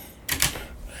time.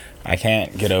 I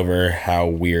can't get over how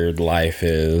weird life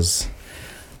is.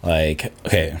 Like,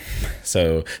 okay,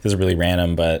 so this is really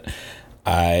random, but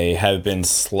I have been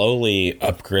slowly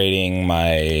upgrading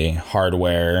my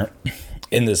hardware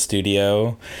in the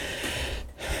studio.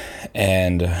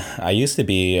 And I used to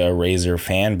be a Razer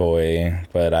fanboy,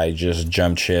 but I just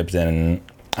jumped shipped, and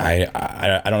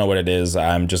I don't know what it is.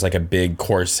 I'm just like a big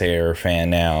Corsair fan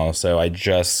now. So I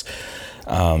just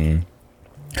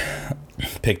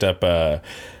picked up a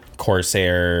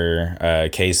Corsair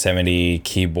K70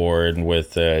 keyboard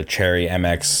with the Cherry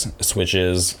MX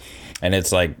switches, and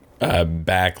it's like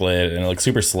backlit and it looks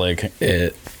super slick.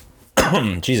 It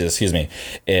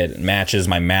matches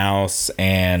my mouse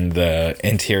and the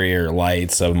interior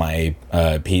lights of my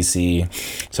PC,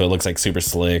 so it looks like super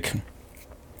slick.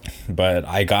 But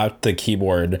I got the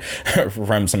keyboard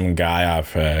from some guy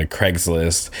off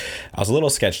Craigslist. I was a little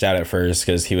sketched out at first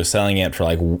because he was selling it for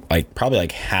like probably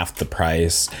like half the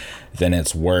price than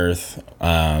it's worth,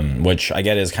 which I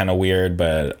get is kind of weird,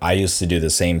 but I used to do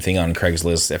the same thing on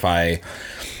Craigslist. If I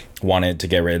wanted to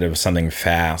get rid of something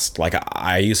fast, like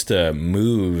I used to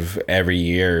move every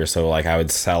year, so like I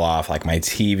would sell off like my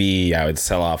TV, I would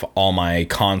sell off all my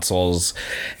consoles,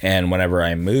 and whenever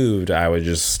I moved I would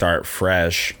just start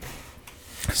fresh.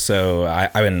 So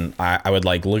I would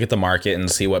like look at the market and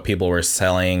see what people were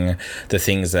selling, the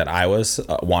things that I was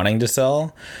wanting to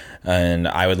sell, and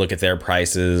I would look at their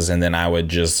prices, and then I would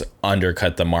just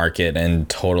undercut the market and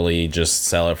totally just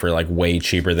sell it for like way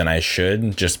cheaper than I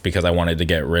should, just because I wanted to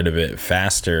get rid of it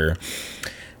faster.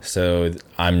 So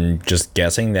I'm just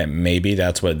guessing that maybe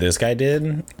that's what this guy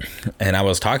did. And I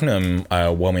was talking to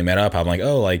him when we met up. I'm like,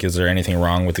 oh, like, is there anything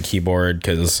wrong with the keyboard?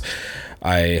 Because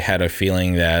I had a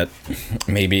feeling that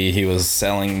maybe he was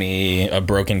selling me a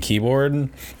broken keyboard,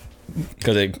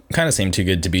 because it kind of seemed too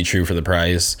good to be true for the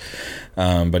price.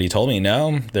 But he told me,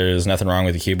 no, there's nothing wrong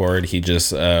with the keyboard. He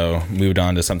just moved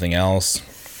on to something else.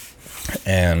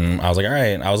 And I was like, all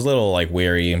right. I was a little like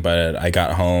weary, but I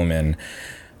got home and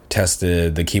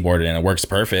tested the keyboard and it works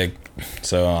perfect.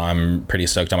 So I'm pretty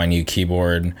stoked on my new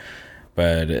keyboard.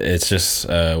 But it's just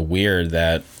weird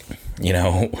that, you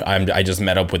know, I just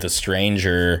met up with a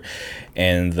stranger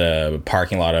in the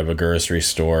parking lot of a grocery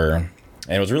store.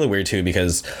 And it was really weird too,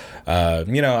 because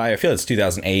you know, I feel it's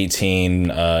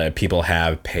 2018. People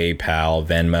have PayPal,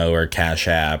 Venmo, or Cash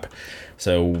App.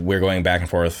 So we're going back and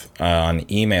forth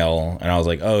on email, and I was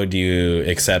like, oh, do you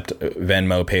accept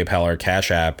Venmo, PayPal, or Cash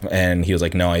App? And he was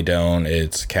like, no, I don't.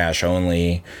 It's cash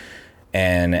only.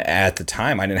 And at the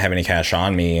time, I didn't have any cash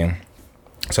on me.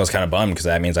 So I was kind of bummed, because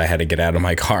that means I had to get out of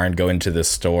my car and go into the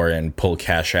store and pull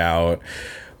cash out,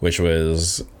 which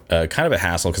was kind of a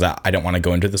hassle, because I didn't want to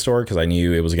go into the store because I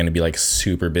knew it was going to be like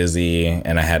super busy,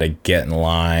 and I had to get in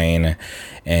line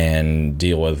and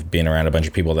deal with being around a bunch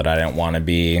of people that I didn't want to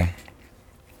be.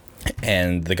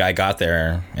 And the guy got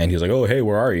there and he was like, oh, hey,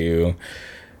 where are you?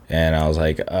 And I was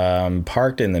like,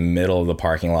 parked in the middle of the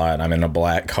parking lot. I'm in a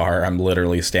black car. I'm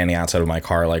literally standing outside of my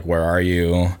car, like, where are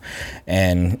you?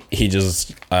 And he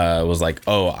just was like,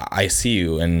 oh, I see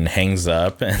you, and hangs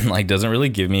up, and like doesn't really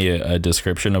give me a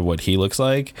description of what he looks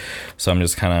like. So I'm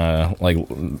just kind of like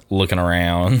looking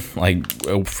around like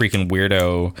a freaking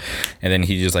weirdo. And then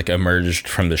he just like emerged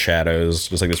from the shadows,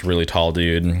 just like this really tall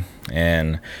dude.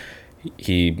 And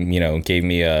he, you know, gave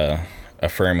me a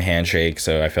firm handshake,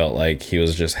 so I felt like he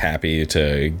was just happy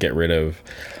to get rid of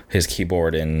his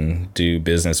keyboard and do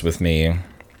business with me.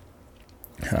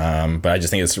 But I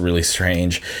just think it's really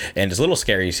strange, and it's a little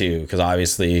scary too, because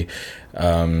obviously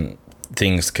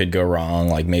things could go wrong.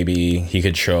 Like maybe he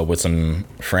could show up with some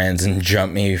friends and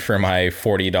jump me for my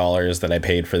 $40 that I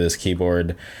paid for this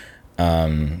keyboard.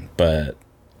 But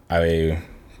I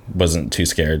wasn't too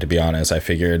scared, to be honest. I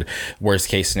figured worst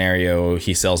case scenario,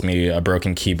 he sells me a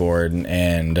broken keyboard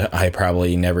and I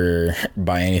probably never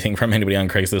buy anything from anybody on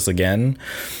Craigslist again,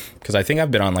 because I think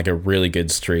I've been on like a really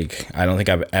good streak. I don't think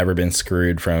I've ever been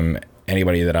screwed from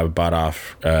anybody that I've bought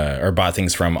off or bought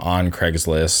things from on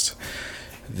Craigslist.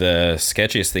 The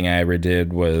sketchiest thing I ever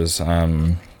did was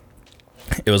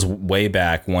it was way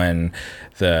back when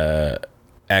the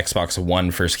Xbox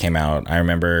One first came out. I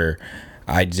remember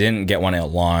I didn't get one at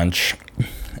launch,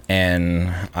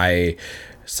 and I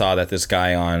saw that this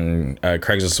guy on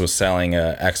Craigslist was selling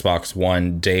a Xbox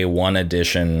One Day One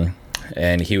edition,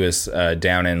 and he was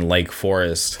down in Lake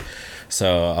Forest.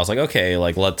 So I was like, okay,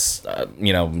 like let's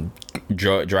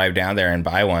drive down there and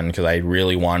buy one, because I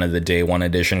really wanted the Day One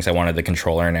edition, because I wanted the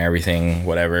controller and everything,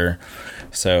 whatever.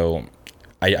 So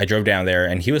I drove down there,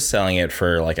 and he was selling it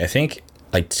for like, I think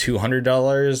like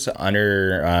 $200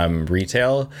 under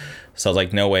retail. So I was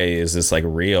like, no way is this like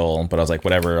real, but I was like,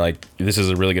 whatever, like this is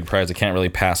a really good price, I can't really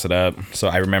pass it up. So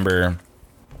I remember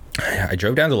I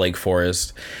drove down to Lake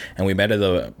Forest, and we met at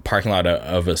the parking lot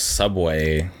of a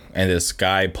Subway, and this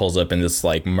guy pulls up in this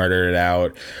like murdered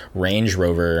out Range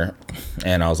Rover,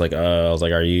 and I was like,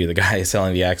 are you the guy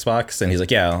selling the Xbox? And he's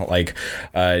like, yeah, like,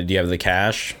 do you have the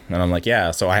cash? And I'm like,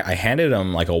 yeah. So I handed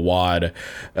him like a wad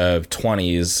of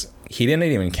 20s. He didn't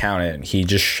even count it. He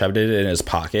just shoved it in his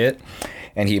pocket,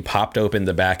 and he popped open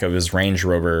the back of his Range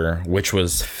Rover, which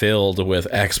was filled with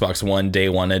Xbox One Day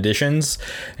One editions.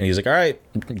 And he's like, all right,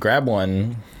 grab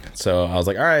one. So I was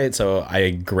like, all right. So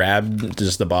I grabbed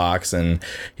just the box, and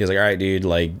he was like, all right, dude,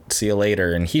 like, see you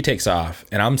later. And he takes off,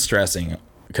 and I'm stressing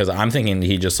because I'm thinking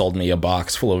he just sold me a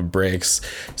box full of bricks.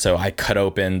 So I cut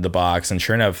open the box, and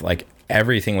sure enough, like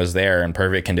everything was there in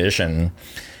perfect condition.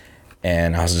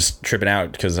 And I was just tripping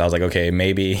out, because I was like, okay,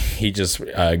 maybe he just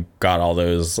got all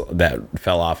those that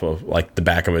fell off of like the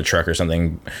back of a truck or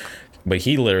something. But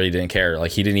he literally didn't care. Like,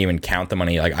 he didn't even count the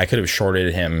money. Like, I could have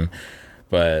shorted him,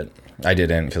 but I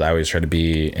didn't, because I always try to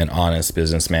be an honest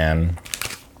businessman.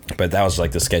 But that was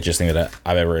like the sketchiest thing that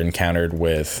I've ever encountered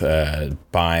with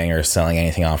buying or selling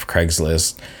anything off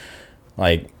Craigslist.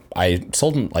 Like, I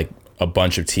sold him like a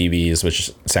bunch of TVs,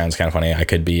 which sounds kind of funny. I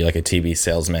could be like a TV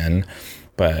salesman.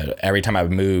 But every time I've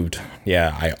moved,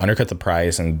 yeah, I undercut the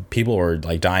price, and people were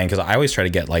like dying, because I always try to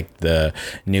get like the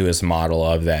newest model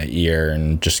of that year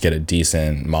and just get a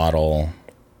decent model.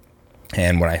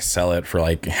 And when I sell it for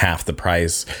like half the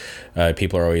price,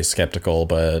 people are always skeptical,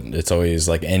 but it's always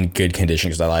like in good condition,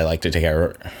 because I like to take care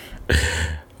of,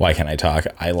 why can't I talk?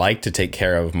 I like to take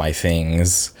care of my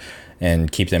things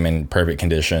and keep them in perfect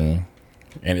condition.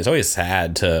 And it's always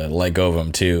sad to let go of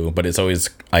them too, but it's always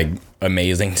like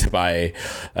amazing to buy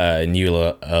new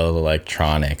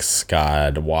electronics.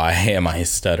 God, why am I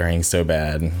stuttering so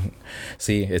bad?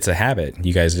 See, it's a habit.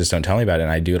 You guys just don't tell me about it,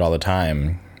 and I do it all the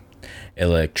time.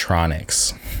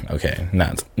 Electronics. Okay,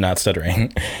 not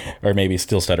stuttering, or maybe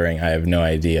still stuttering. I have no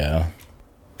idea.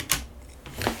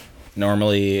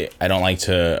 Normally, I don't like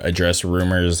to address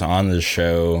rumors on the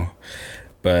show,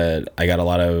 but I got a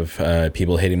lot of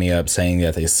people hitting me up saying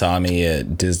that they saw me at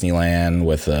Disneyland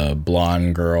with a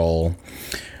blonde girl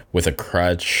with a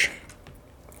crutch.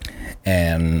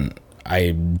 And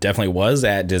I definitely was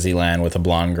at Disneyland with a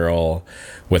blonde girl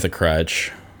with a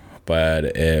crutch, but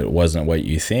it wasn't what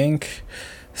you think.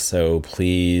 So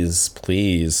please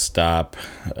stop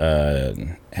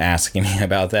asking me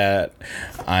about that.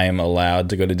 I'm allowed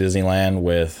to go to Disneyland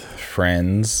with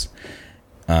friends.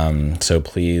 So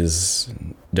please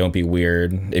don't be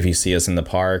weird. If you see us in the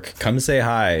park, come say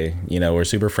hi. You know, we're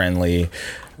super friendly.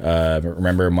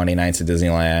 Remember Monday nights at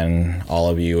Disneyland, all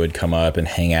of you would come up and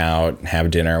hang out, have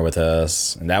dinner with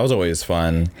us. And that was always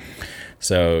fun.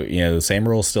 So, you know, the same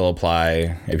rules still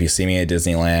apply. If you see me at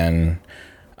Disneyland,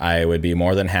 I would be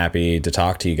more than happy to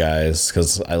talk to you guys,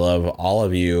 because I love all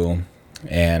of you,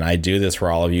 and I do this for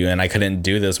all of you, and I couldn't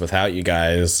do this without you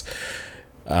guys,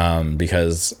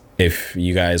 because if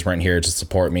you guys weren't here to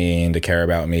support me and to care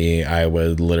about me, I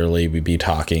would literally be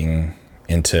talking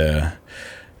into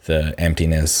the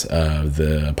emptiness of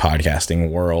the podcasting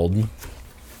world.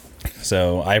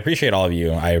 So I appreciate all of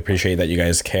you. I appreciate that you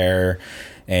guys care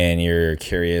and you're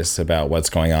curious about what's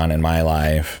going on in my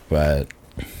life. But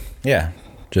yeah,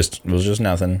 it was just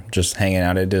nothing. Just hanging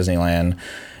out at Disneyland.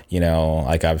 You know,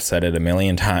 like I've said it a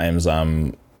million times,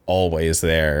 I'm always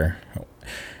there.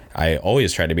 I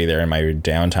always try to be there in my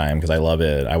downtime because I love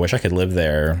it. I wish I could live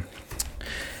there.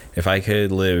 If I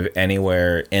could live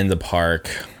anywhere in the park,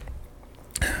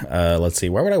 let's see,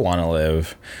 where would I want to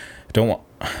live?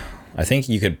 I think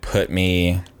you could put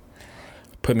me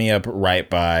up right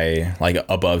by, like,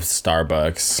 above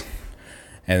Starbucks,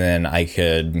 and then I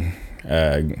could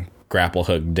grapple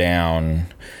hook down,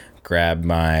 grab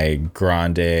my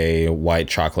grande white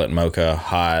chocolate mocha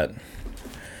hot,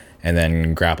 and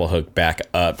then grapple hook back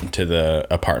up to the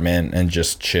apartment and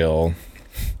just chill.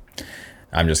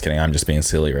 I'm just kidding. I'm just being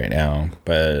silly right now.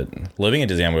 But living in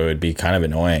Disneyland would be kind of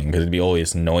annoying because it'd be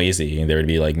always noisy. There would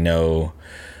be like no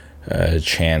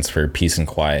chance for peace and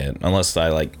quiet unless I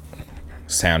like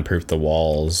soundproof the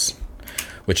walls,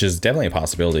 which is definitely a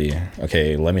possibility.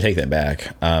 Okay, let me take that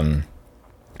back.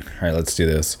 All right, let's do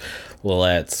this.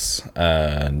 Let's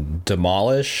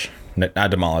demolish, not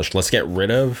demolish. Let's get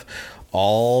rid of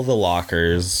all the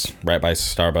lockers right by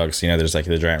Starbucks. You know, there's like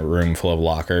the giant room full of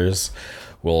lockers.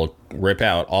 We'll rip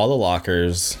out all the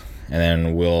lockers, and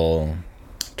then we'll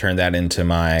turn that into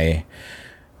my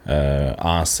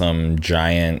awesome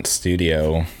giant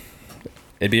studio.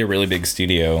 It'd be a really big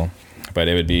studio, but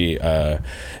it would be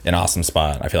an awesome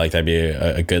spot. I feel like that'd be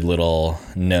a good little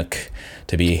nook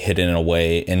to be hidden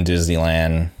away in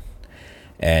Disneyland,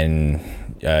 and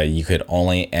you could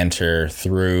only enter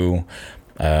through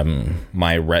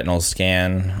my retinal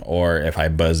scan, or if I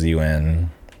buzz you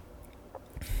in.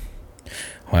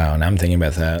 Wow, now I'm thinking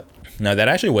about that. No, that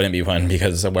actually wouldn't be fun,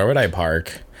 because where would I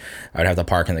park? I would have to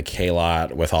park in the K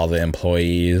lot with all the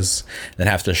employees, then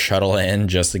have to shuttle in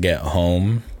just to get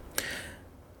home.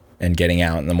 And getting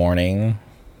out in the morning,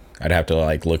 I'd have to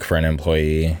like look for an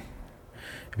employee.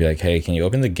 Be like, hey, can you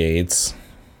open the gates?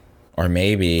 Or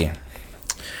maybe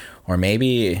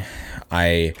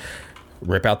I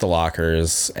rip out the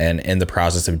lockers, and in the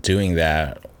process of doing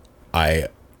that, I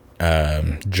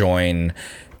join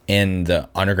in the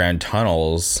underground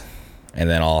tunnels, and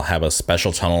then I'll have a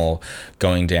special tunnel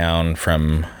going down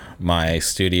from my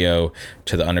studio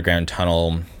to the underground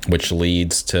tunnel, which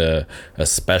leads to a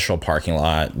special parking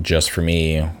lot just for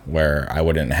me, where I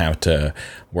wouldn't have to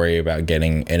worry about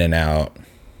getting in and out.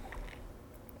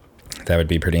 That would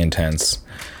be pretty intense.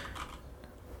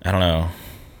 I don't know.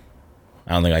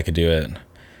 I don't think I could do it.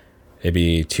 It'd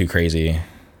be too crazy.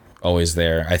 Always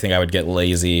there. I think I would get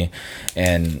lazy,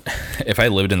 and if I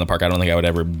lived in the park, I don't think I would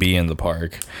ever be in the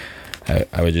park.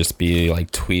 I would just be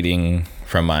like tweeting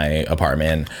from my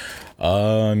apartment,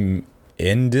 in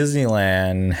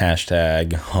Disneyland,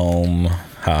 hashtag home,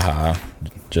 haha.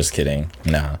 Just kidding.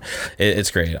 No,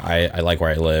 it's great. I like where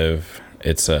I live.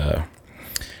 It's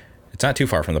not too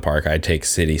far from the park. I take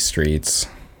city streets,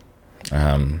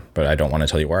 but I don't want to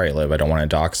tell you where I live. I don't want to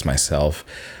dox myself.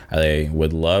 I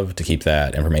would love to keep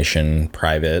that information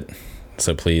private,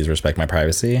 so please respect my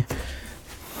privacy.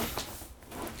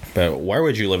 But where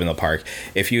would you live in the park?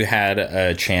 If you had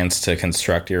a chance to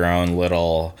construct your own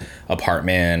little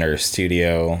apartment or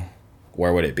studio,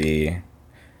 where would it be?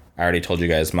 I already told you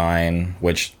guys mine,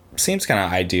 which seems kind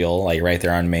of ideal, like right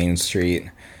there on Main Street.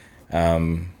 But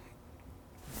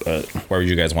where would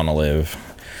you guys want to live?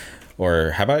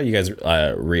 Or how about you guys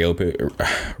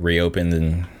reopen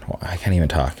and I can't even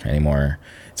talk anymore.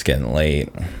 It's getting late.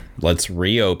 Let's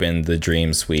reopen the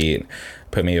Dream Suite.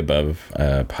 Put me above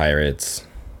Pirates.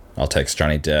 I'll text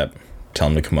Johnny Depp, tell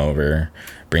him to come over,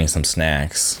 bring some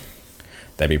snacks.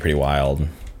 That'd be pretty wild.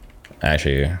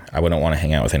 Actually, I wouldn't want to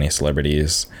hang out with any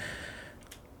celebrities.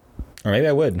 Or maybe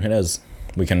I would. Who knows?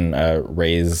 We can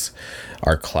raise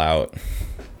our clout.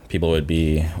 People would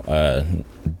be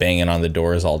banging on the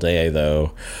doors all day,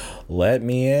 though. Let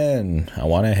me in. I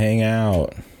want to hang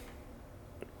out.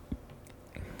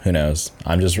 Who knows?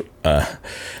 I'm just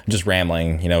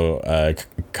rambling. You know,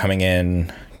 coming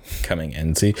in.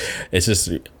 See, it's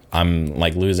just I'm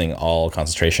like losing all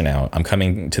concentration now. I'm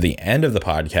coming to the end of the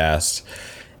podcast,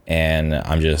 and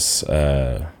I'm just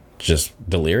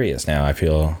delirious now. I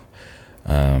feel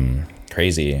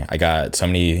crazy. I got so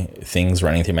many things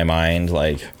running through my mind,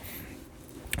 like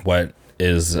what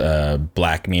is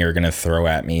Black Mirror gonna throw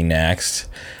at me next?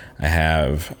 I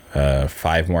have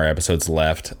 5 more episodes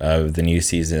left of the new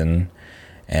season,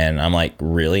 and I'm like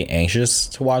really anxious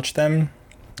to watch them.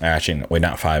 Actually, wait,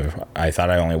 not 5. I thought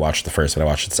I only watched the first, but I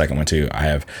watched the second one too. I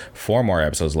have 4 more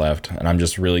episodes left, and I'm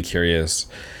just really curious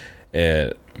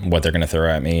at what they're gonna throw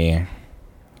at me.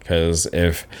 Because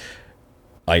if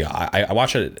like I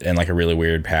watch it in like a really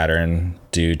weird pattern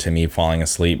due to me falling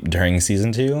asleep during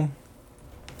season 2.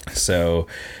 So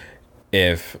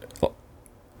if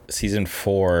season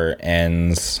 4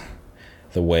 ends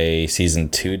the way season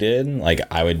 2 did, like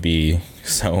I would be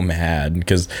so mad,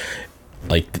 because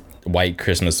like White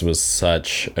Christmas was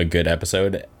such a good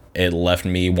episode. It left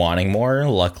me wanting more.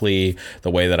 Luckily,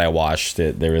 the way that I watched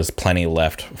it, there was plenty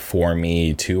left for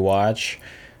me to watch.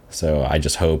 So I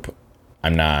just hope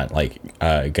I'm not like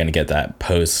gonna get that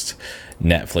post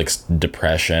Netflix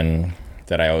depression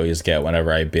that I always get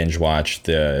whenever I binge watch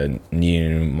the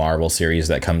new Marvel series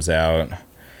that comes out.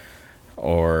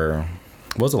 Or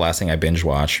what was the last thing I binge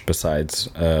watched besides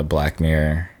Black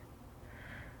Mirror?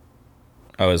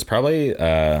 Oh, it was probably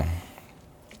the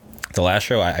last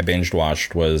show I binge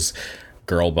watched was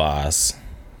Girl Boss,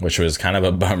 which was kind of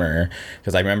a bummer,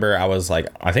 because I remember I was like,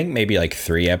 I think maybe like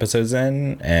 3 episodes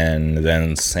in, and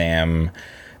then Sam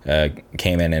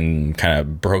came in and kind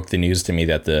of broke the news to me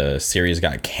that the series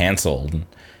got canceled.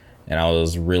 and I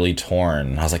was really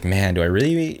torn. I was like, man, do I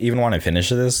really even want to finish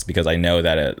this? Because I know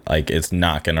that it's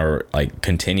not gonna like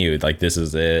continue. Like, this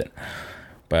is it.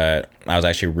 But I was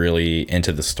actually really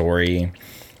into the story,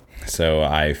 so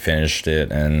I finished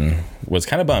it and was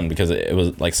kind of bummed because it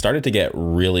was like started to get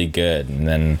really good, and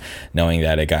then knowing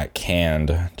that it got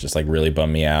canned just like really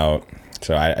bummed me out.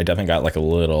 So I definitely got like a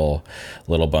little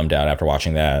bummed out after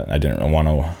watching that. I didn't want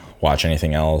to watch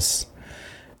anything else.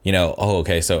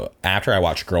 So after I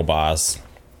watched Girl Boss,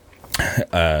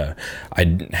 I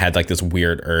had like this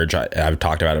weird urge. I've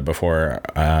talked about it before.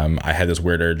 I had this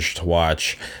weird urge to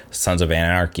watch Sons of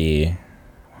Anarchy.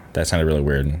 That sounded really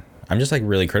weird. I'm just like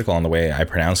really critical on the way I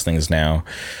pronounce things now.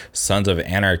 Sons of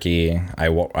Anarchy. I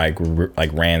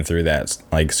ran through that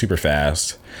like super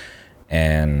fast,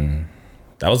 and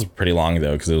that was pretty long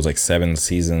though, because it was like 7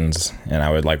 seasons, and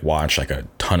I would like watch like a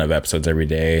ton of episodes every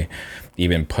day,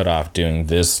 even put off doing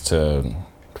this to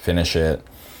finish it.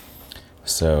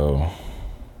 So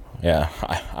yeah,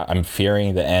 I'm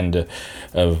fearing the end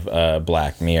of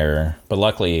Black Mirror, but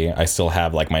luckily I still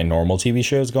have like my normal TV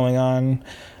shows going on.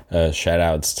 Shout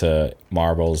outs to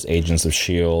Marvel's Agents of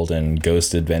S.H.I.E.L.D. and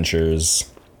Ghost Adventures.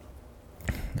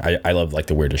 I love like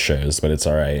the weirdest shows, but it's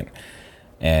all right.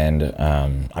 And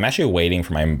I'm actually waiting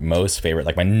for my most favorite,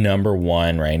 like my number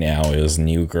one right now is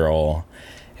New Girl.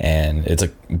 And it's a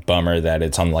bummer that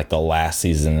it's on like the last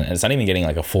season. It's not even getting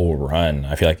like a full run.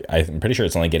 I feel like I'm pretty sure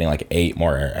it's only getting like 8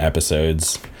 more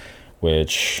episodes,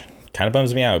 which kind of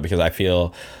bums me out because I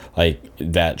feel like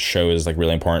that show is like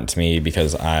really important to me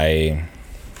because I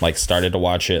like started to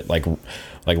watch it like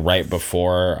right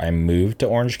before I moved to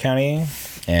Orange County,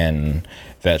 and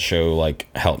that show like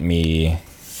helped me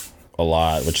a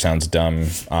lot, which sounds dumb.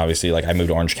 Obviously, like I moved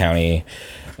to Orange County,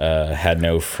 had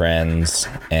no friends,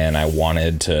 and I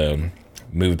wanted to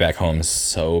move back home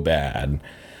so bad.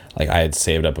 Like I had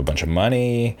saved up a bunch of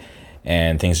money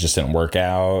and things just didn't work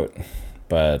out.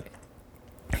 But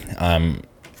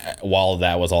while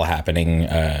that was all happening,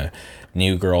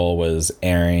 New Girl was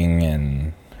airing,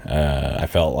 and I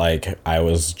felt like I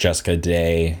was Jessica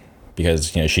Day because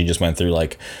she just went through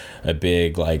like a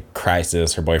big like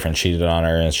crisis. Her boyfriend cheated on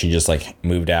her, and she just like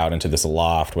moved out into this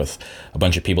loft with a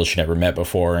bunch of people she never met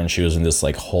before, and she was in this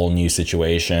like whole new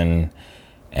situation.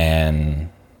 And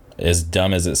as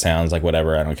dumb as it sounds, like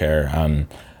whatever, I don't care.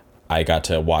 I got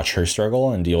to watch her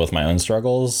struggle and deal with my own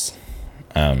struggles.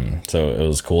 So it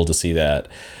was cool to see that,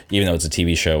 even though it's a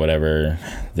TV show, whatever,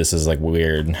 this is like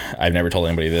weird. I've never told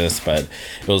anybody this, but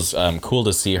it was cool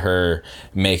to see her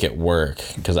make it work,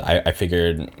 because I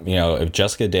figured, if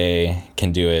Jessica Day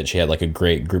can do it, she had like a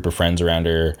great group of friends around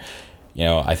her,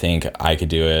 I think I could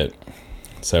do it.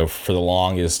 So for the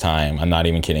longest time, I'm not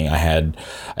even kidding, I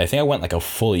think I went like a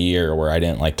full year where I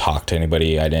didn't like talk to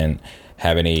anybody. I didn't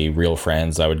have any real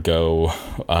friends. I would go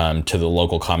to the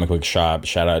local comic book shop.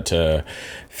 Shout out to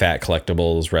Fat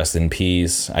Collectibles, rest in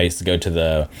peace. I used to go to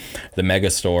the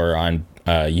mega store on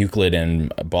Euclid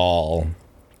and Ball,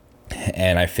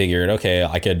 and I figured, okay,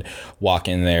 I could walk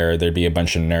in there. There'd be a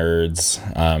bunch of nerds.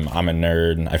 I'm a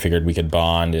nerd. I figured we could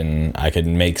bond and I could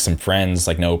make some friends,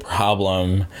 like no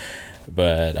problem.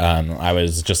 But I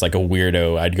was just like a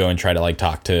weirdo. I'd go and try to like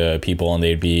talk to people, and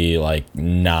they'd be like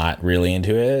not really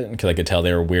into it, because I could tell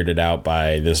they were weirded out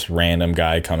by this random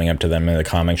guy coming up to them in the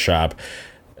comic shop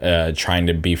trying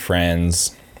to be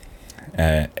friends.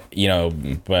 But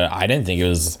I didn't think it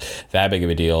was that big of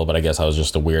a deal, but I guess I was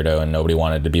just a weirdo and nobody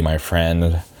wanted to be my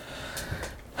friend.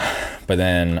 But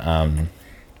then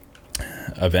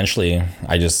eventually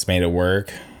I just made it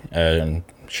work.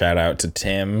 Shout out to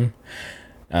Tim.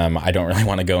 I don't really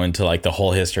want to go into like the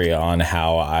whole history on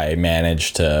how I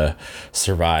managed to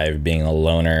survive being a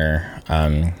loner.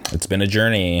 It's been a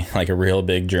journey, like a real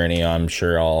big journey. I'm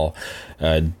sure I'll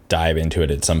dive into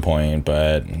it at some point,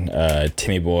 but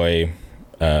Timmy Boy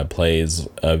plays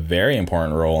a very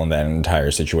important role in that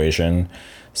entire situation.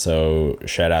 So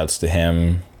shout outs to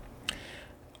him.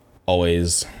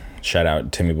 Always shout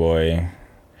out Timmy Boy.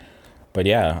 But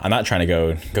yeah, I'm not trying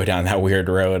to go down that weird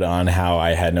road on how I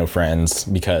had no friends,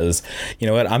 because you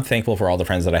know what? I'm thankful for all the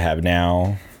friends that I have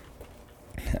now.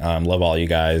 Love all you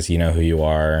guys. You know who you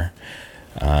are.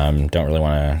 Don't really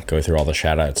want to go through all the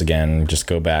shout outs again. Just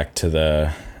go back to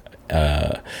the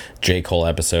J. Cole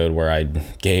episode where I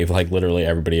gave like literally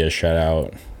everybody a shout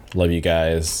out. Love you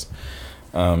guys.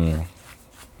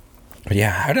 But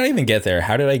yeah, how did I even get there?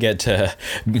 How did I get to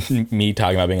me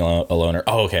talking about being a loner?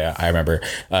 Oh, okay, I remember.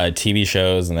 TV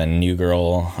shows and then New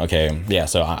Girl. Okay, yeah,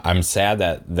 so I'm sad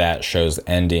that show's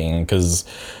ending, because,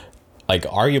 like,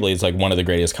 arguably it's, like, one of the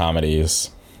greatest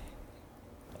comedies.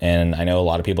 And I know a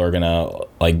lot of people are gonna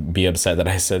like be upset that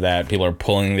I said that. People are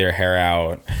pulling their hair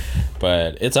out,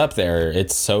 but it's up there.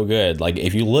 It's so good. Like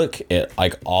if you look at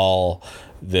like all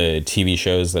the TV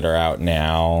shows that are out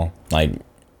now, like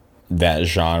that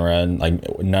genre,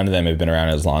 like none of them have been around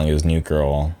as long as New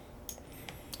Girl.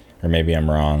 Or maybe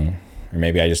I'm wrong. Or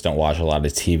maybe I just don't watch a lot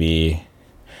of TV.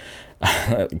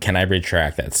 Can I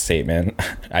retract that statement?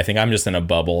 I think I'm just in a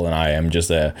bubble and I am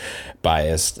just a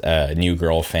biased New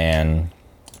Girl fan.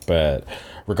 But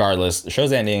regardless, the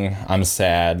show's ending. I'm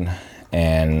sad,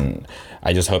 and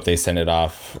I just hope they send it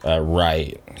off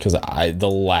right, because the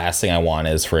last thing I want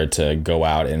is for it to go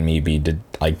out and me be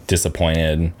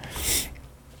disappointed.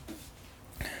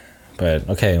 But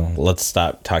okay, let's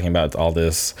stop talking about all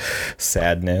this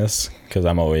sadness, because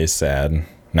I'm always sad.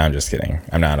 No, I'm just kidding.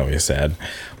 I'm not always sad.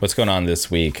 What's going on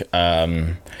this week? We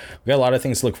got a lot of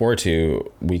things to look forward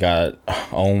to. We got,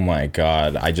 oh my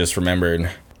God, I just remembered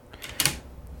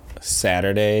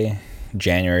Saturday,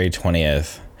 January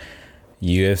 20th,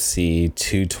 UFC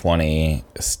 220,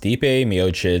 Stipe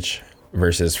Miocic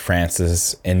versus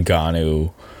Francis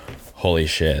Ngannou. Holy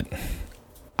shit.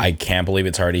 I can't believe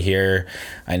it's already here.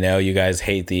 I know you guys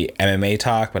hate the MMA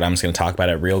talk, but I'm just going to talk about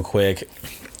it real quick.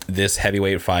 This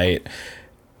heavyweight fight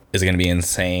is going to be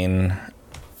insane.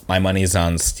 My money's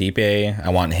on Stipe. I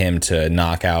want him to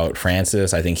knock out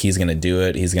Francis. I think he's going to do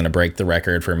it. He's going to break the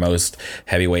record for most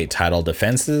heavyweight title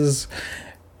defenses.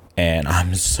 And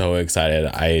I'm so excited.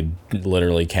 I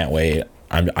literally can't wait.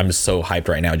 I'm so hyped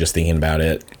right now just thinking about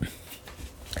it.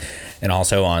 And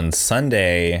also on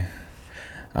Sunday,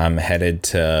 I'm headed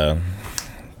to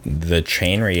the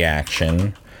Chain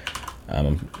Reaction.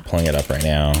 I'm pulling it up right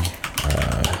now.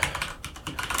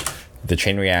 The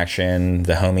Chain Reaction,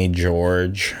 the homie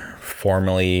George,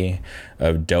 formerly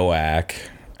of Doak.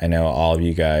 I know all of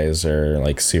you guys are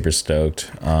like super stoked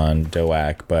on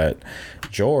Doak, but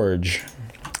George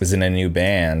is in a new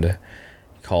band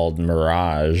called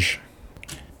Mirage.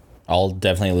 I'll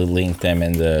definitely link them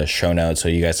in the show notes so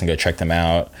you guys can go check them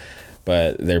out.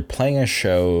 But they're playing a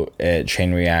show at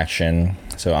Chain Reaction,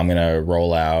 so I'm gonna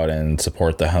roll out and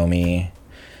support the homie.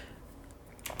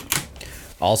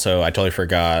 Also, I totally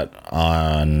forgot,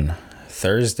 on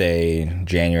Thursday,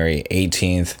 January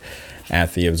 18th,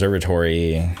 at the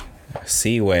Observatory,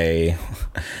 Seaway,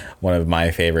 one of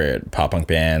my favorite pop punk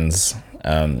bands,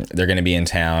 they're going to be in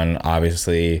town.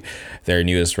 Obviously, their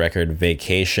newest record,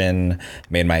 Vacation,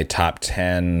 made my top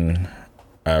 10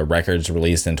 records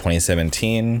released in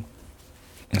 2017.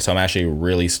 So I'm actually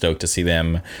really stoked to see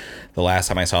them. The last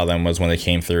time I saw them was when they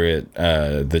came through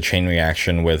at the Chain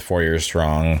Reaction with 4 Years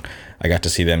Strong. I got to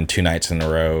see them 2 nights in a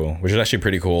row, which is actually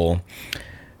pretty cool.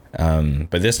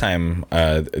 But this time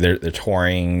they're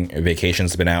touring.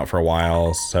 Vacation's been out for a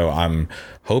while, so I'm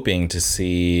hoping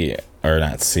to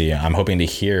I'm hoping to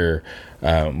hear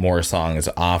more songs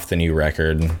off the new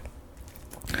record,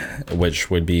 which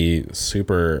would be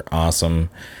super awesome.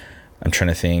 I'm trying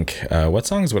to think, what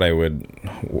songs would I want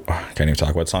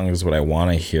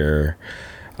to hear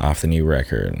off the new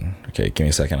record? Okay, give me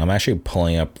a second. I'm actually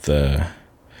pulling up the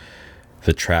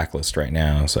track list right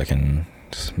now so I can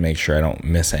just make sure I don't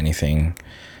miss anything.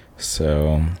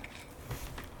 So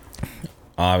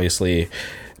obviously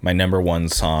my number one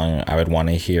song I would want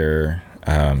to hear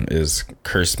is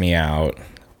Curse Me Out.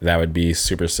 That would be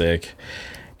super sick.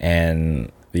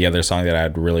 And the other song that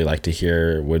I'd really like to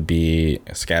hear would be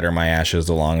Scatter My Ashes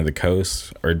Along the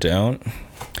Coast, or Don't.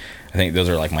 I think those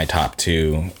are like my top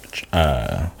 2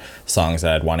 songs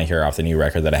that I'd want to hear off the new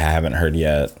record that I haven't heard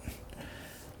yet.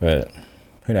 But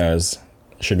who knows?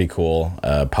 Should be cool.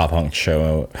 Pop punk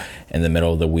show in the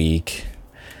middle of the week.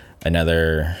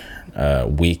 Another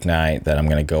weeknight that I'm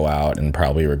going to go out and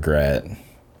probably regret.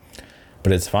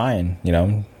 But it's fine. You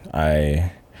know,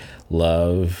 I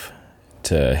love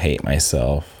to hate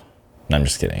myself. No, I'm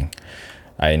just kidding.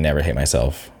 I never hate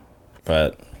myself.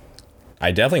 But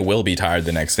I definitely will be tired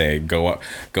the next day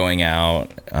going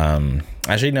out.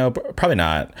 Actually, no, probably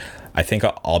not. I think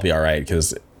I'll be all right,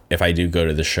 because if I do go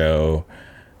to the show,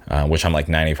 which I'm like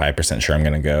 95% sure I'm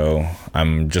going to go,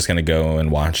 I'm just going to go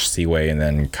and watch Seaway and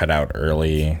then cut out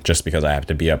early just because I have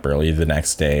to be up early the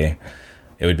next day.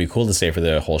 It would be cool to stay for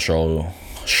the whole show.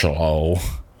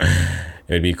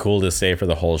 It would be cool to stay for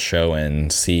the whole show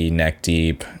and see Neck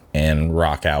Deep and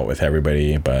rock out with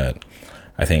everybody, but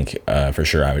I think for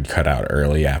sure I would cut out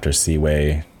early after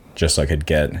Seaway just so I could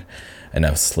get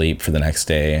enough sleep for the next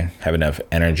day, have enough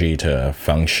energy to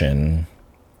function.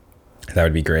 That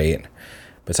would be great.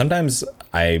 But sometimes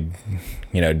I,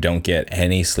 don't get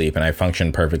any sleep and I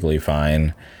function perfectly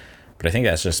fine. But I think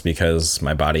that's just because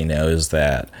my body knows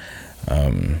that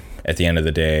at the end of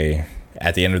the day,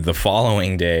 at the end of the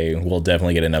following day will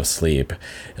definitely get enough sleep.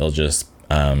 It'll just,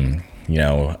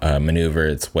 maneuver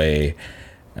its way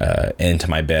into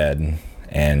my bed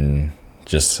and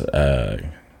just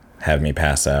have me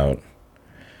pass out.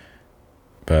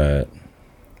 But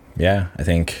yeah, I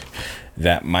think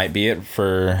that might be it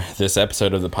for this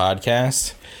episode of the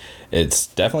podcast. It's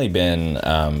definitely been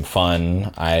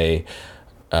fun. I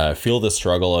feel the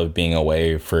struggle of being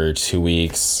away for 2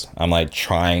 weeks. I'm like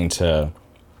trying to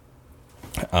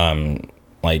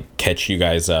catch you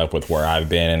guys up with where I've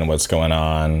been and what's going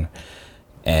on,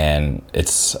 and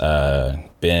it's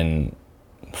been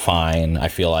fine, I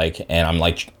feel like. And I'm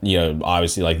like,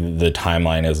 obviously like the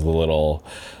timeline is a little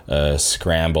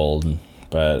scrambled,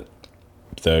 but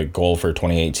the goal for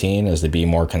 2018 is to be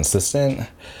more consistent,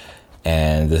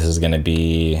 and this is going to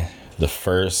be the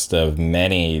first of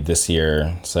many this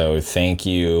year. So thank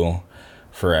you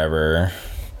forever.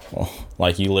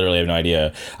 Like, you literally have no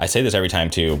idea. I say this every time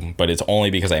too, but it's only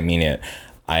because I mean it.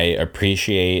 I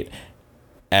appreciate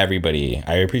everybody.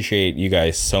 I appreciate you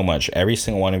guys so much. Every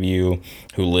single one of you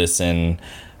who listen.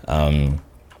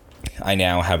 I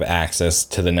now have access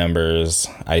to the numbers.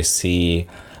 I see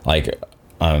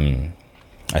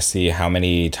I see how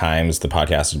many times the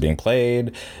podcast is being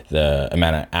played, the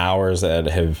amount of hours that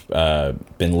have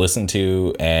been listened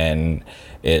to, and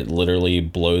it literally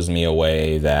blows me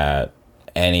away that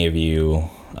any of you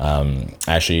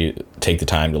actually take the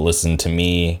time to listen to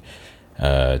me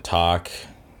talk,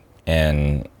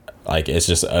 and like, it's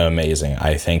just amazing.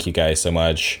 I thank you guys so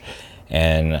much,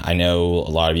 and I know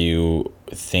a lot of you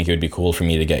think it would be cool for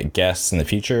me to get guests in the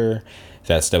future.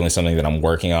 That's definitely something that I'm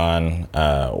working on.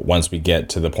 Once we get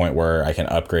to the point where I can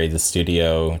upgrade the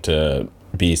studio to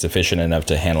be sufficient enough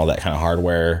to handle that kind of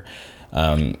hardware,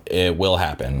 it will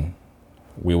happen.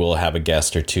 We will have a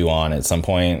guest or two on at some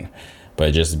point,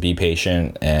 but just be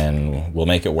patient and we'll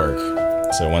make it work.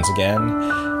 So once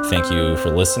again, thank you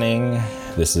for listening.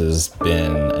 This has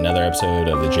been another episode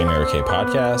of the Jamie Roque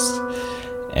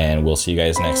podcast, and we'll see you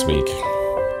guys next week.